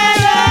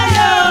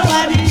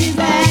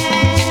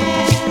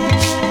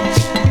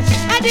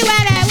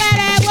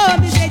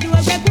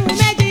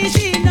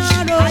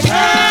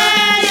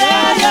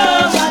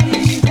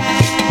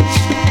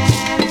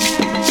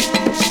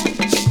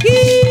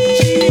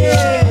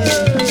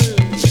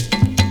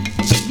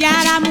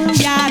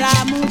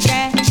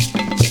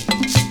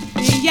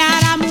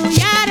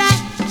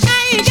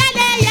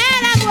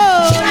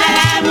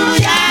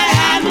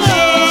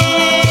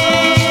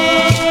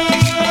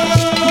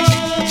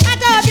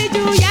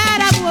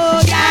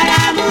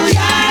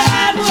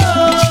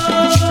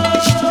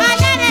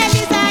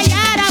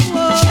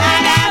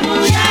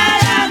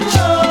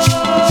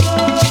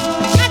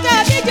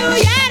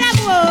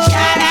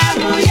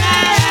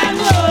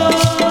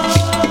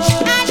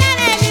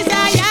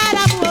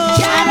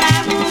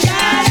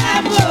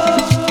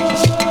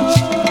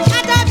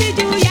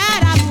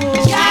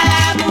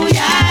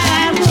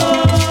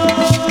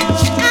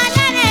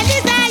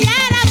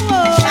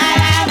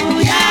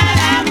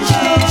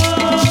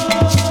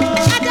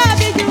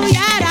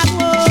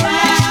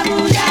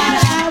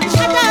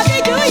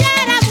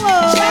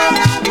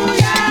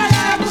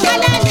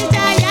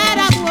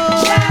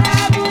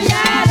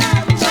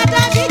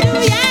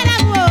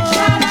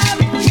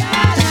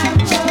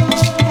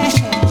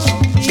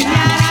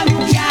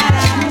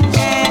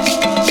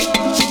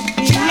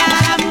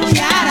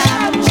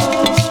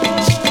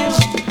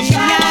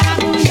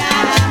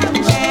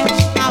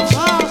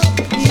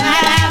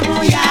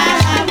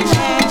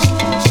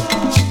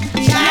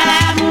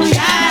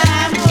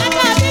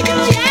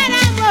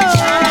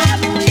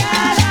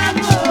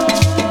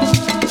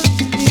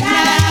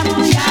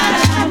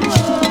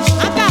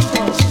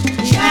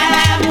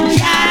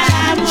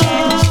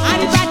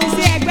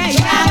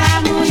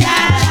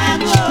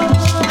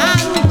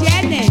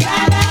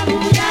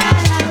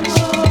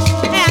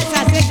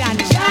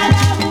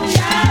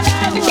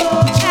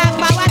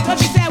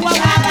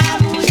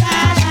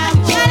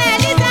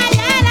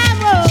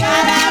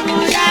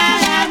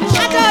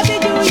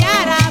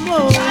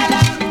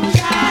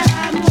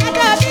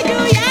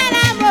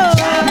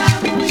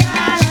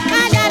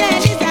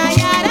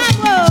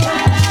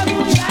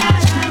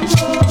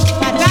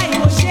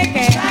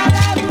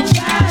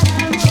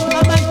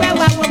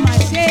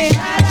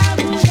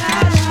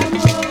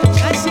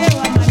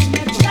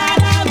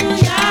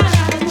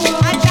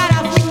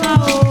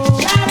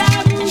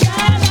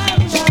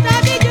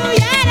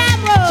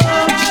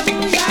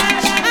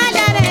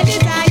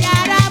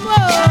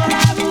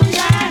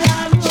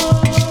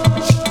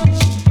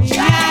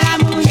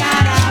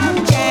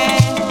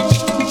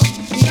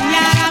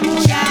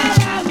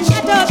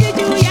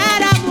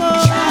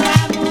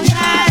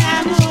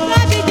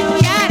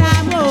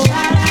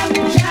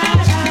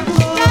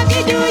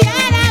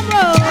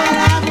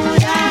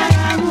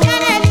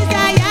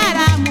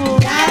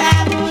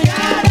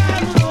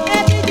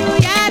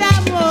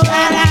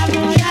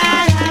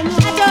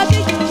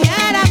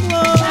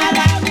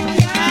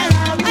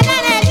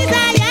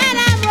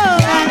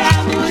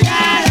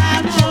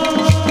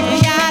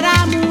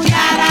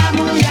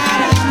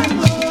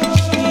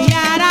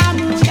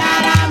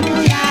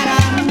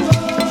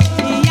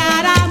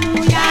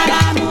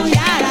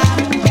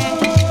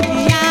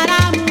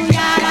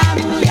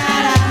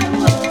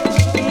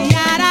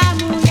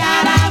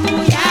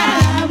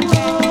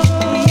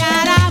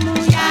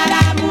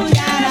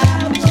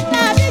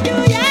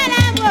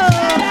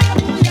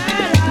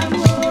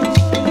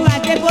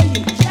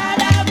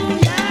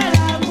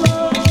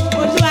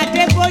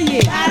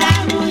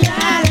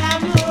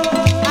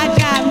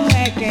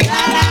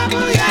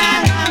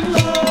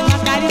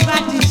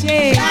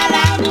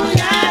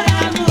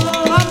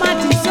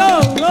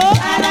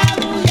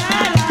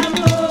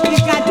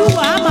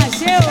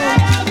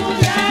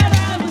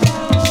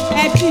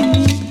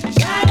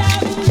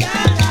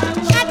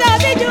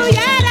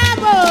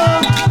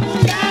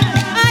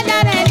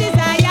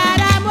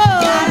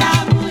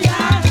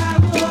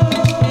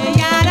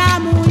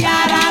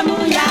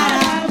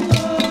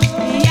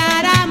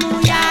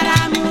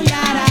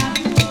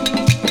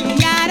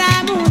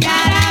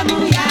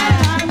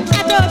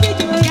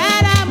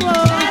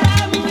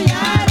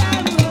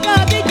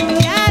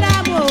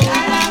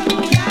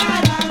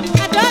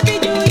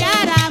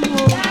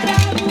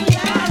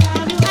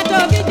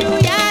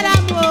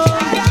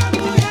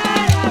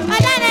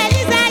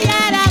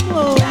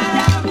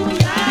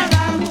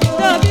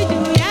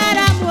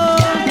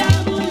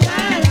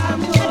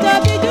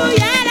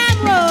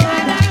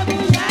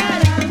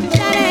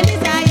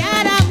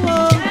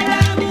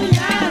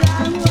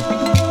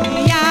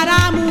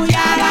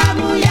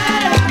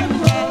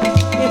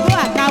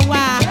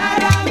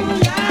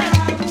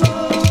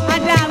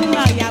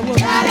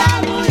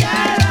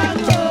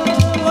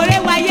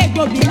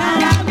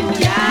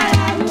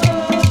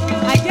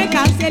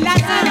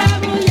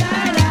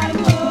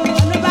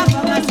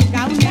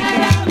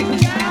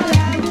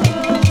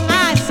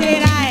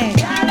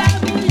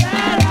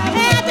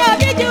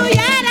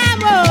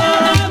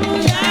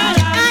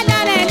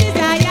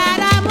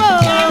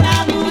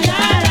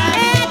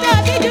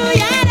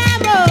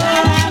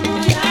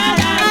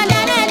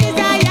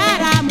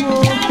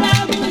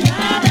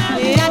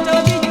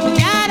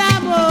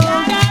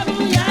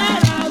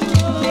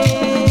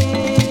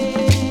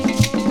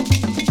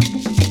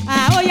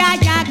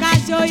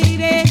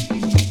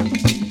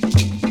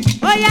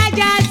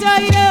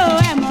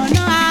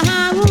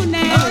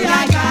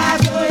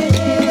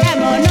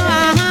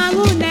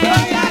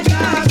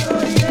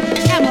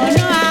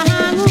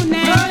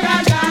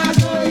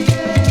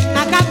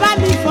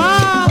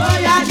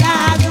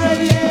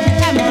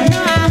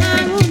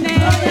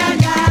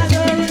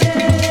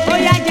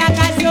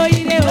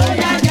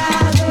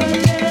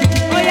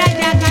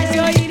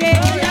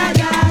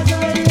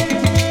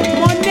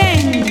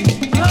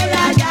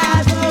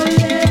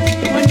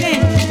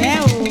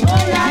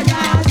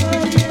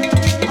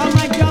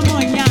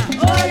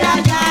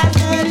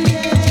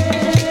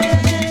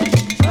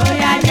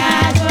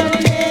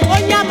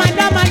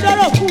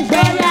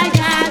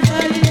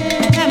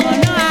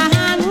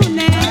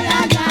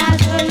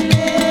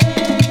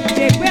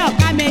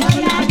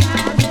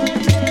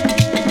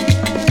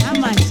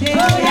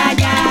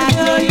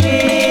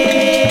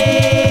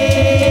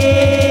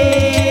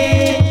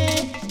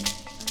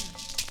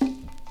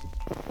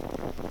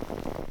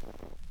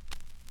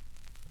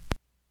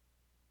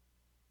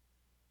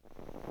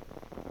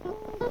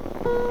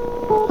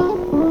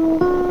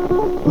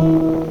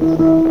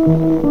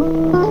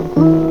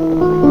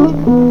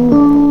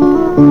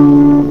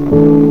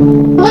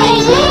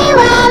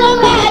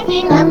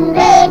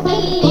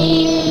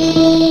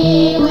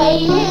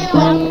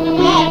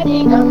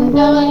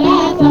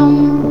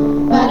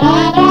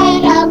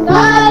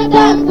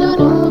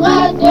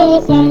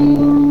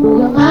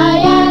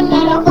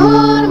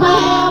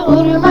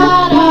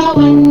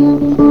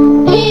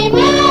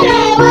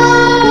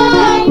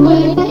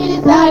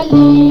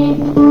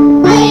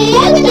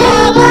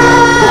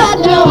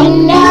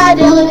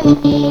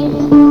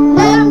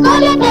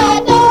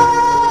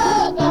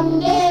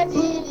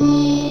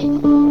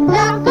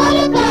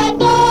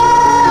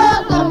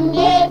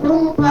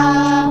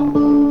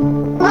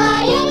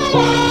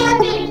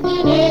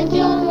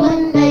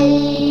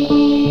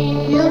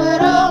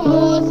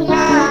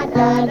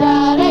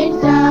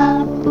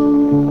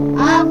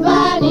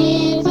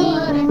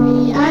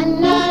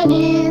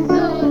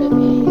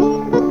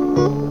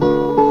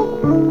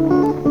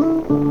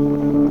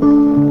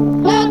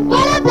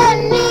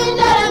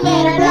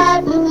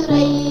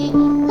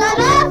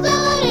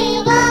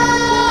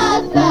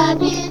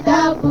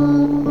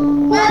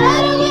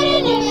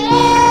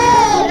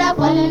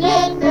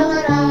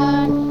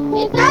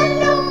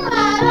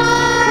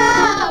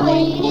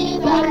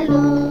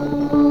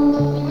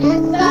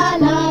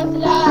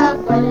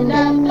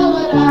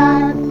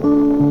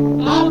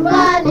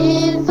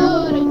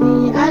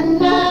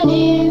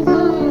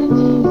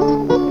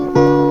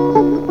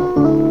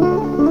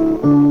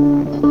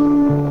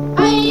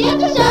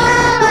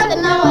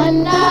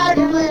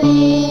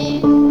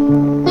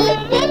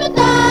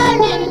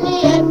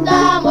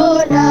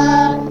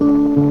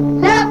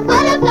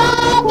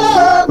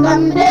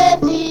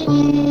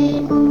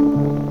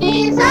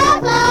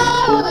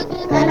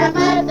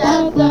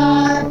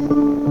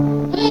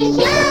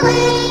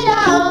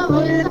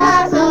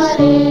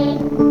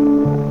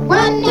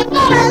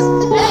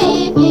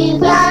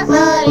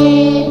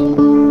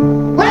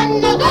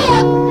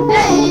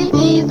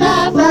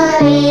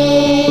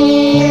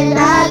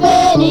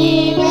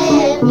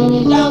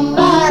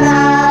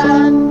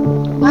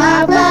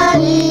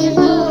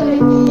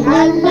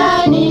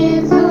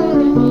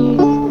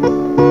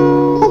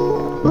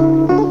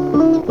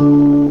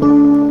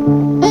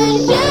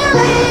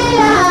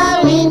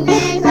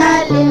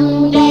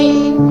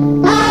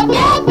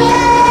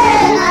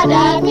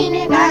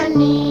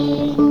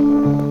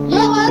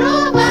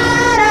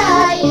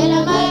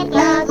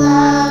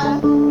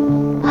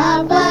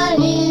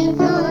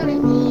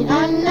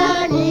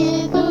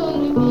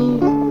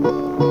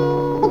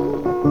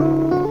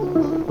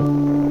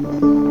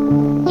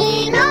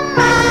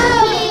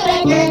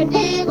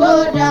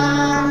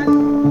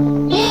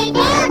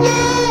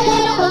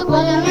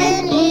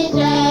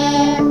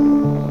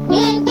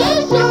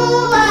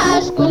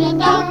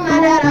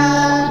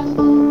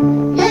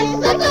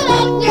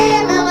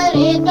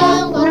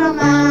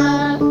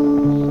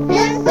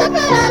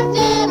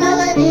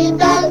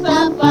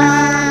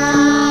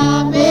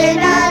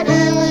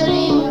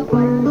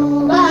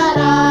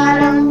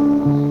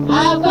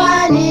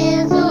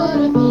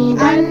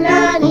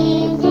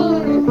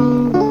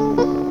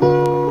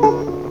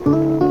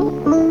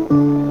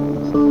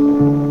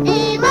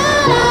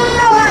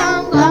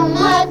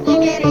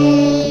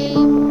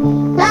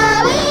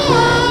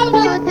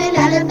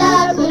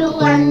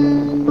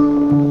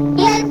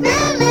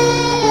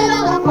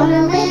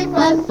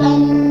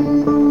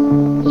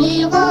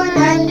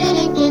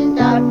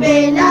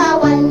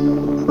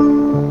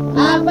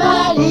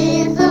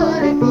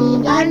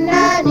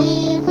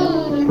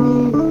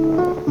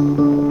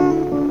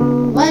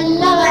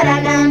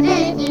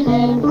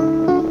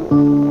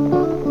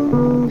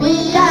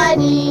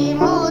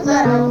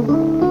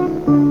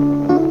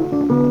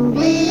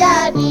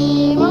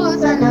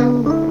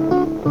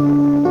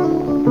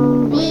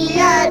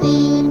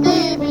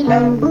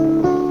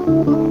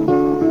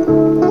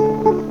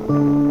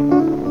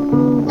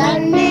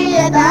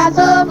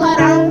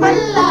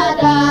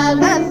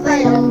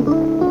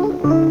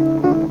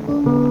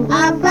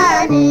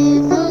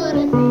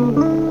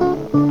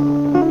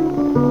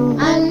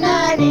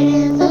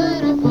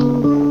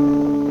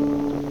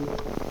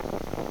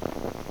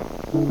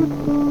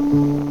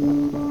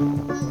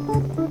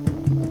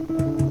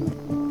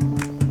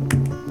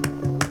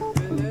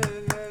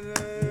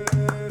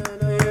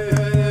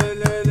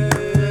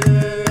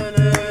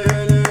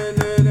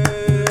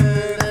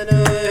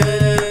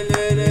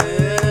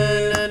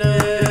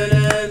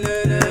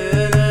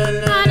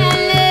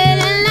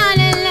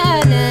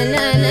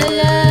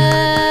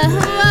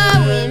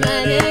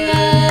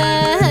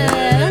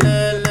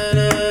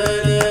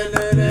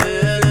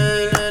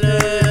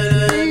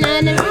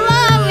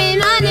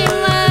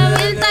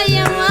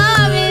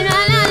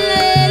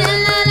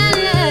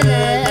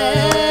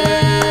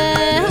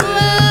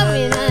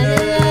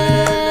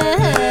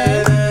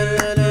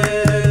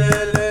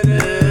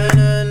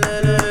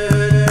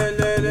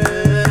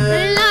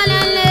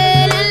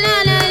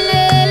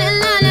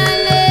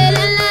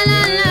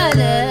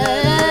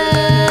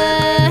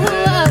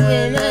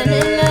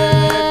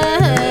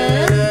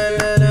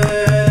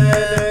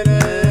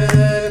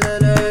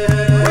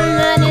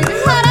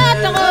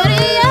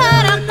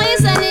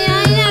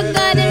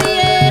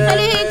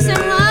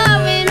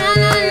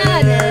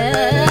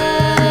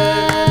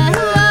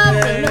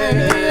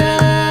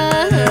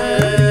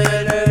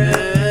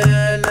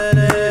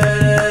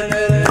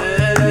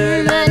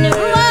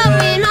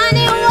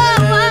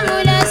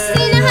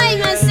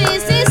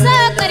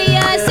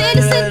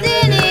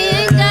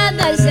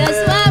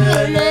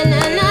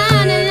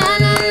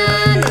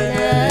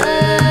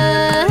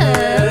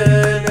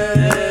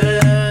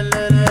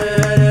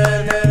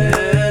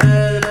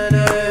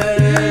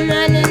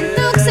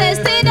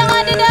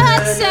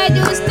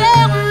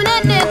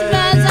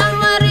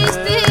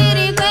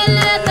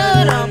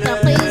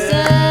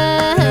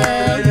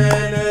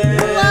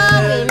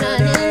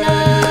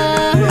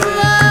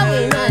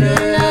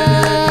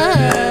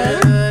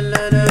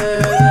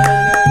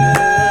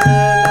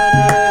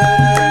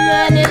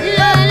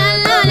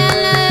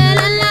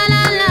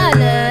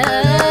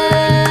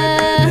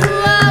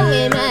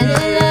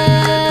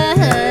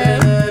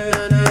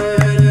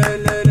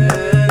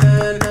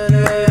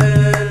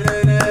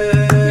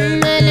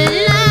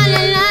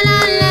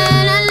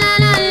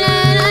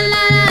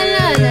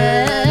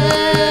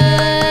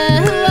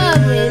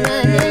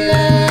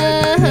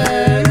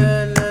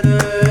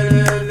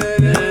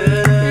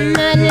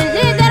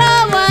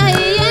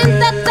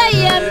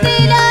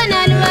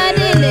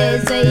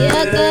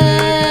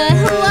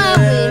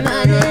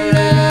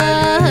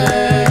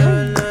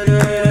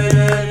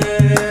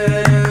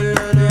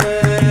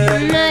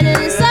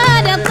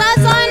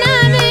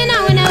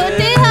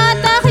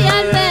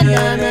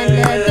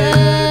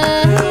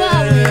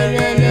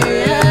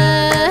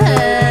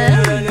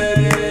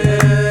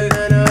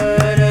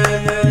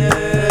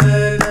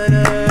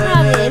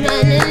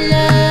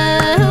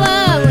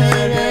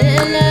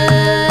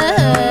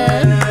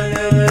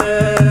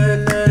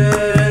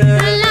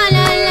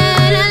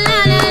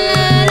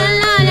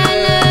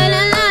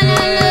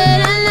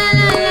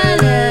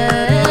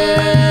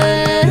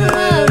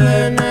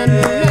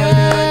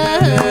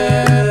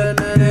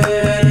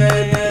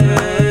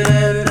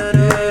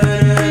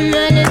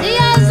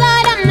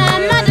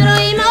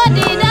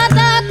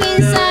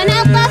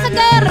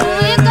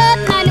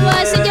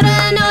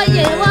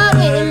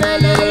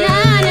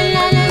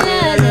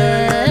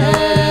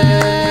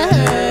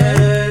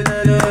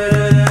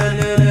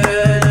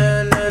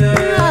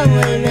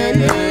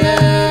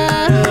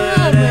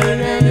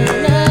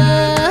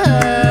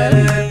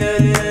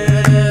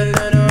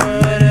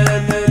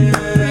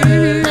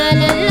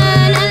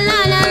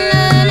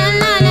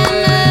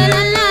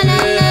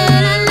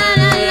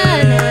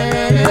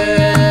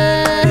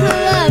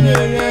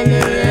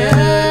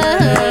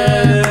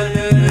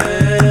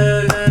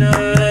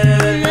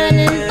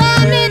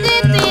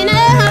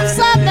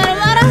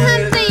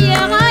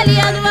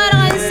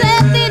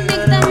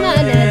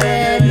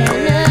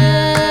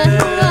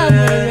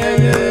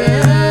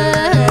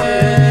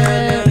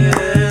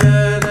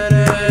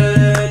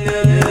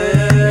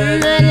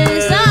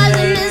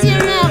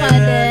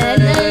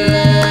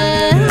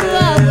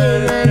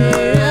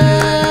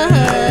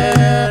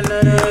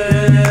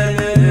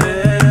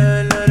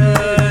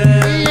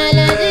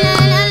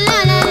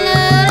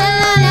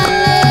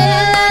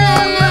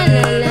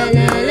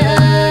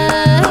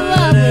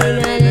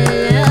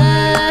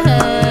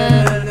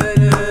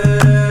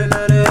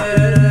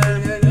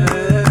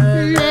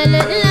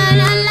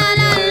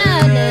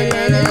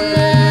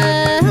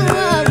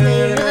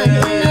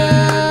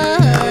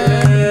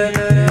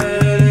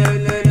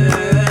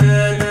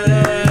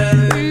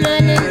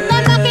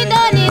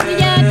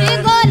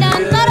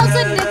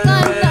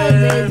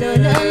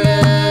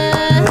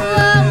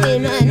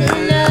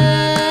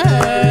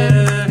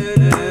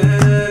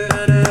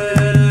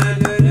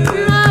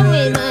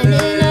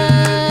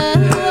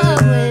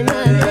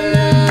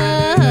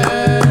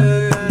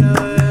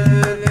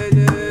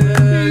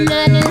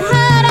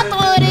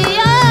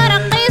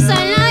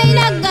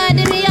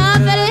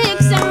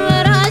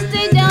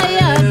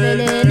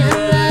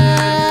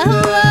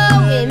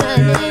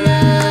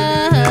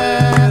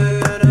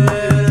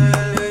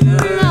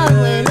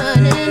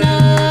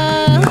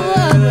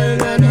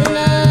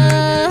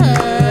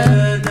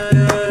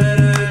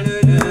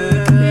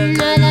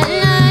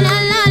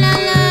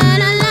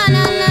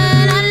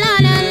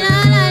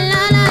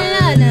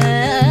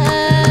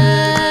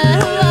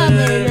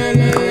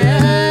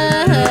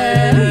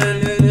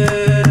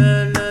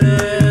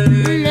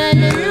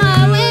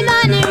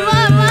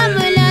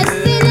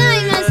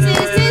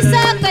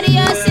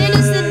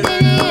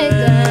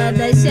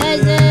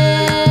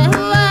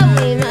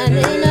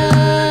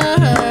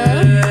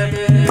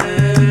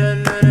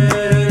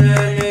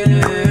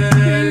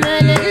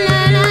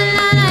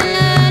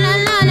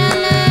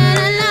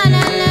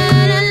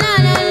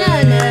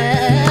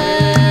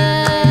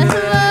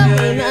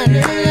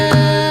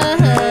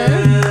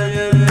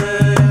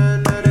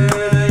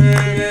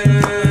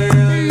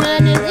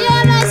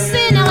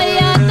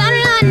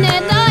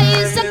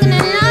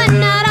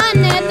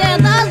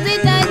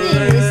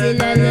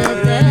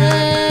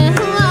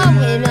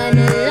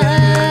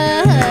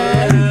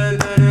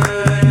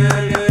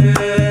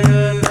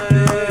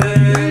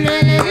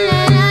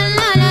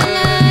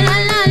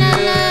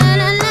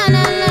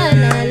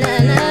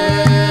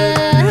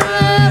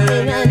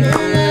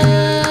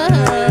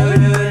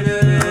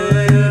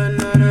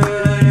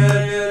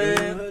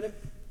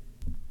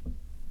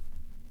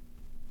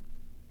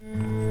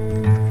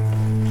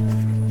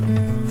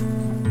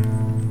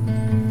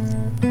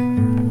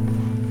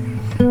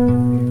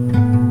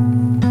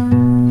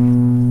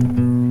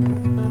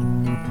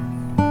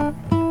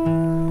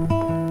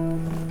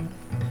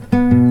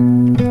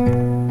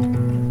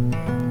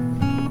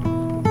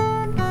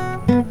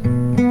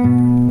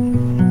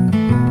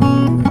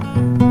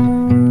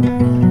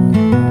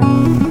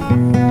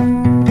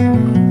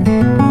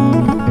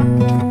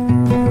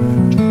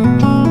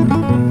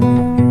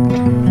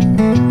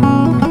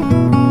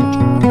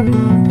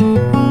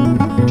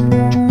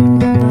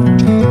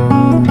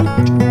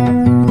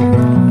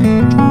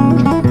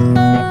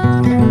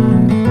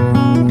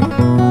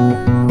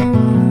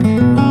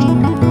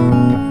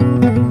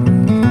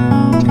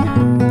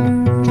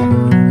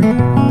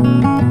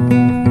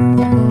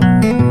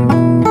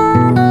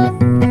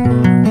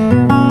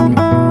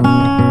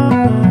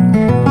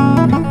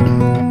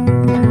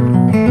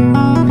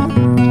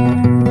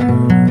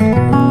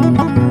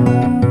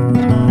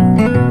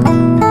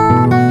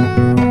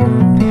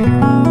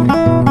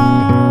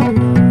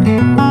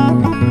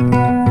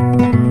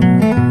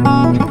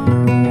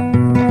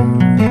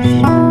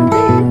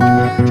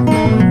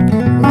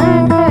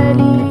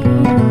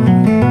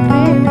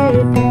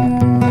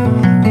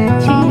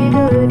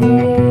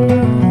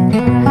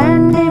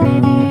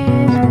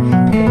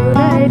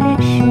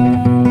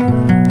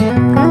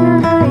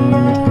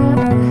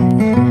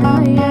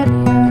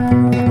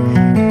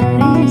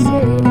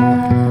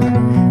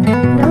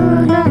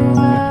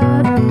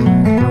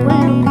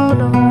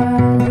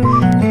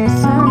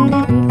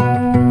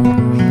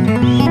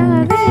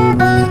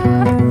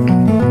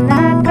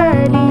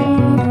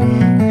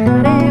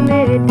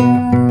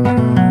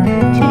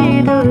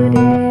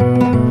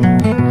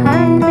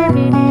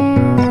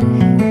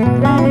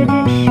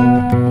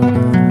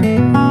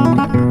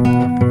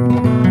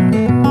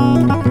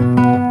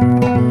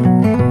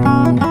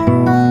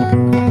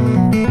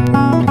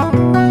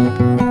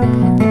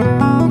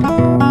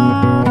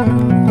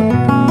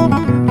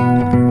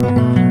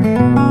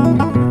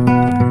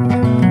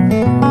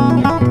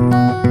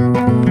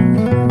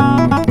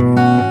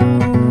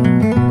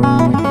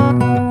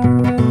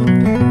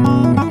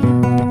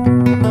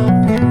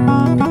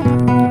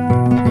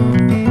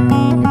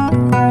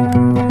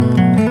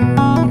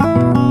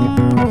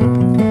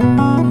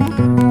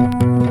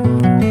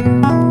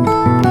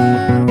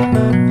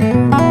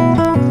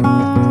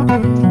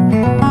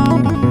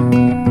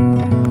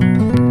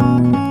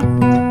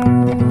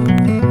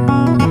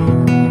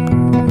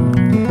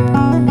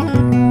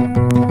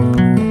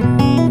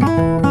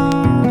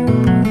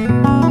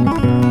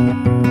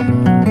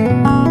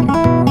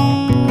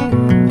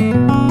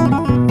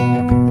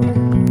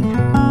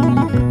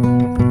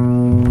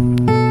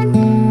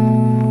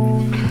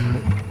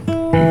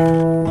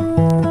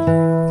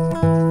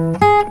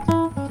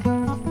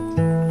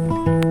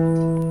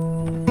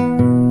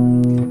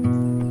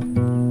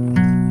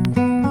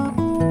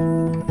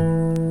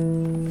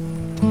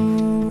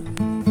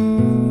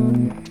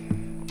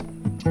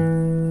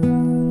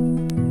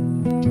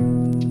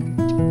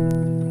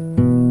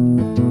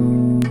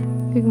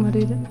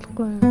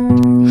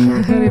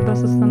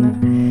 burası sana.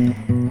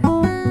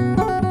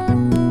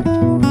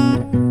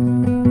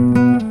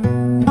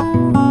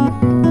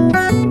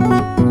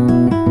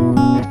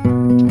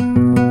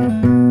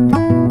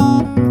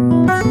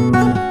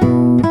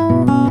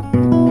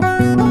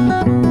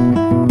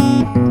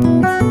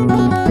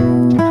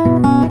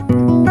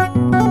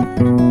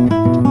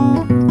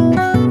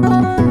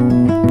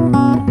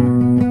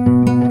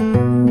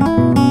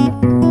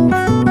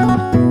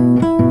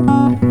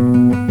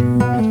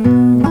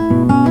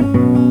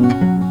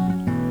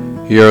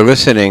 You're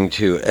listening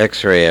to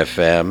X-Ray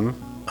FM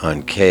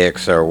on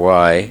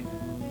KXRY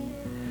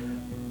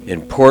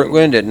in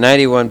Portland at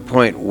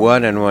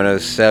 91.1 and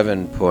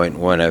 107.1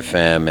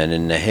 FM, and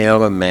in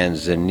Nehalem,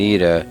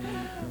 Manzanita,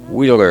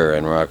 Wheeler,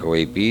 and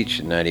Rockaway Beach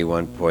at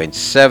 91.7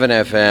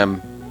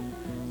 FM,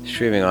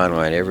 streaming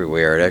online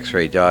everywhere at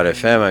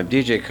xray.fm. I'm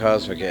DJ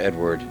Cosmic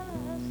Edward.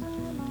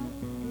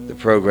 The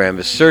program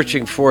is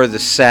Searching for the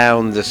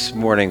Sound this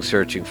morning,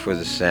 searching for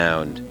the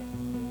sound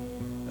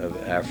of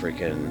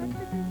African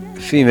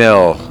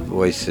female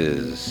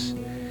voices.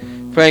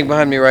 Playing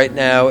behind me right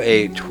now,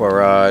 a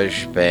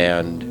Touareg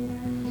band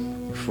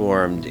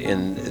formed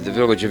in the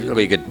village of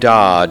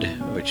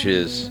Iligadad, which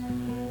is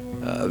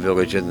a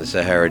village in the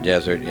Sahara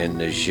Desert in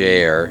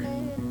Niger.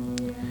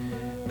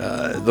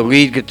 The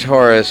lead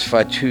guitarist,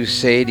 Fatou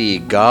Seydi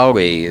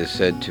Ghali, is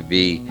said to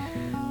be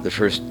the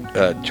first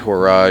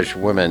Touareg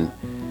woman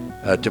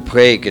to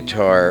play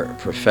guitar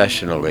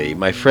professionally.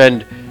 My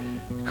friend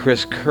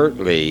Chris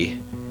Kirtley,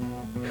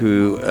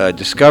 who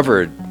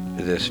discovered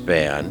this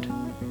band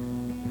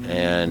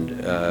and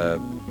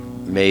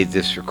made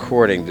this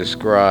recording,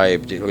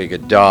 described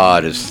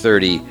Iligadad as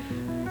 30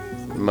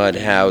 mud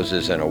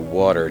houses and a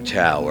water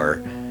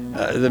tower.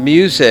 The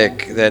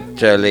music that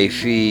Les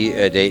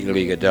Filles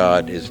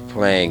d'Iligadad is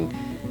playing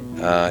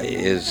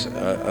is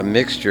a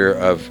mixture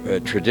of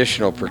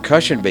traditional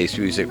percussion-based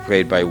music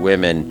played by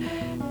women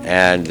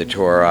and the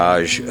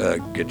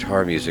Touareg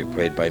guitar music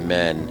played by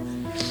men.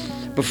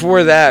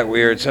 Before that, we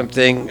heard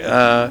something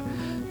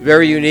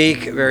very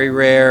unique, very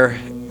rare,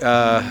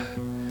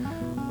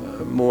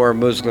 more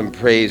Muslim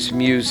praise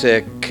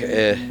music.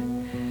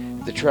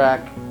 The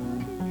track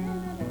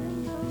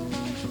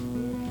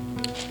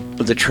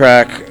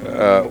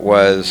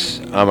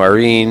was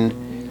Amarine.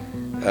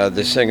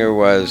 The singer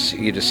was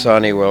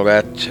Idasani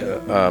Walet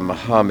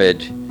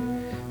Muhammad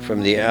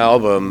from the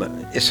album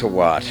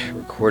Isawat,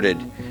 recorded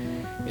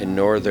in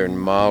northern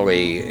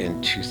Mali in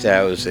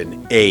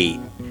 2008.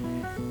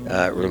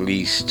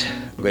 Released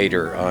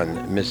later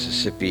on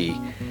Mississippi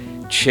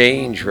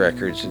Change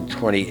Records in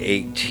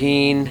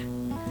 2018.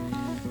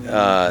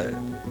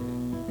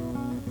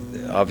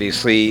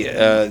 Obviously,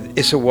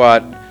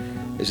 Isawat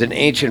is an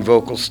ancient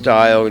vocal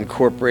style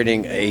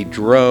incorporating a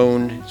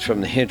drone. It's from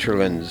the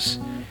hinterlands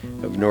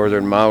of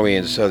northern Mali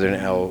and southern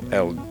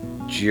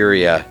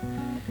Algeria,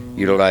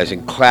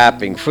 utilizing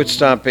clapping, foot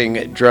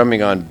stomping,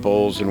 drumming on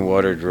bowls and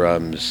water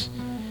drums.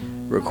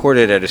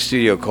 Recorded at a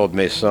studio called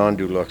Maison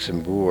du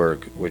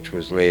Luxembourg, which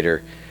was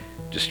later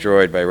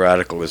destroyed by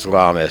radical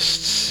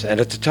Islamists. And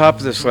at the top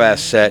of this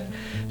last set,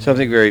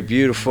 something very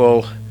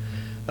beautiful,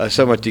 a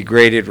somewhat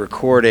degraded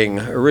recording,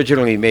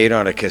 originally made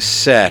on a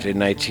cassette in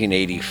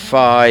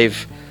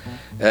 1985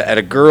 at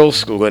a girls'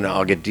 school in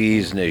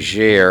Agadez,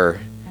 Niger.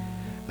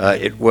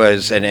 It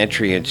was an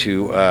entry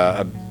into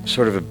a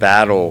sort of a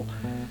battle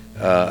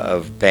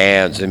of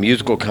bands, a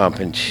musical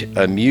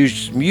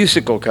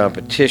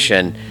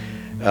competition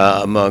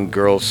among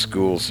girls'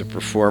 schools. The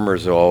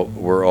performers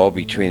were all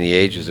between the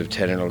ages of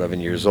 10 and 11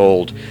 years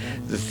old.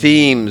 The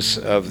themes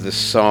of the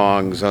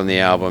songs on the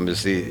album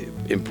is the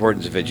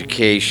importance of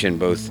education,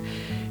 both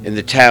in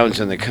the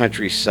towns and the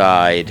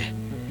countryside,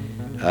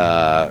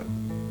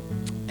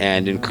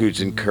 and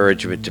includes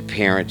encouragement to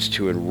parents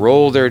to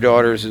enroll their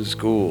daughters in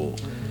school.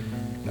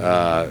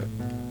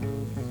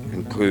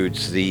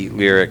 Includes the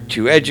lyric,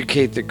 "To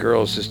educate the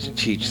girls is to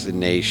teach the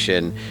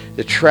nation."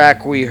 The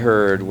track we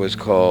heard was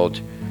called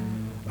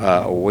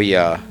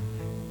Oya,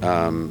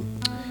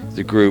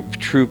 the group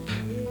Troupe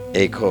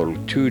École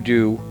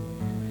Tudu,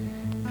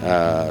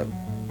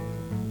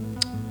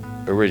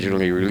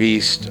 originally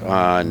released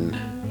on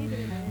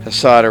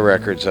Hasada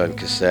Records on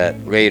cassette,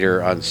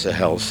 later on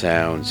Sahel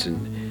Sounds in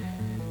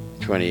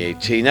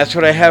 2018. That's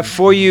what I have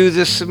for you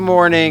this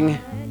morning.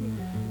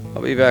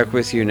 I'll be back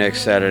with you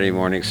next Saturday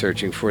morning,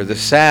 searching for the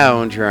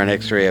sound here on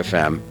X-Ray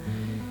FM,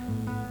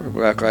 where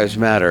Black Lives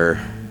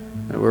Matter,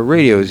 and where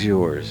radio is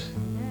yours.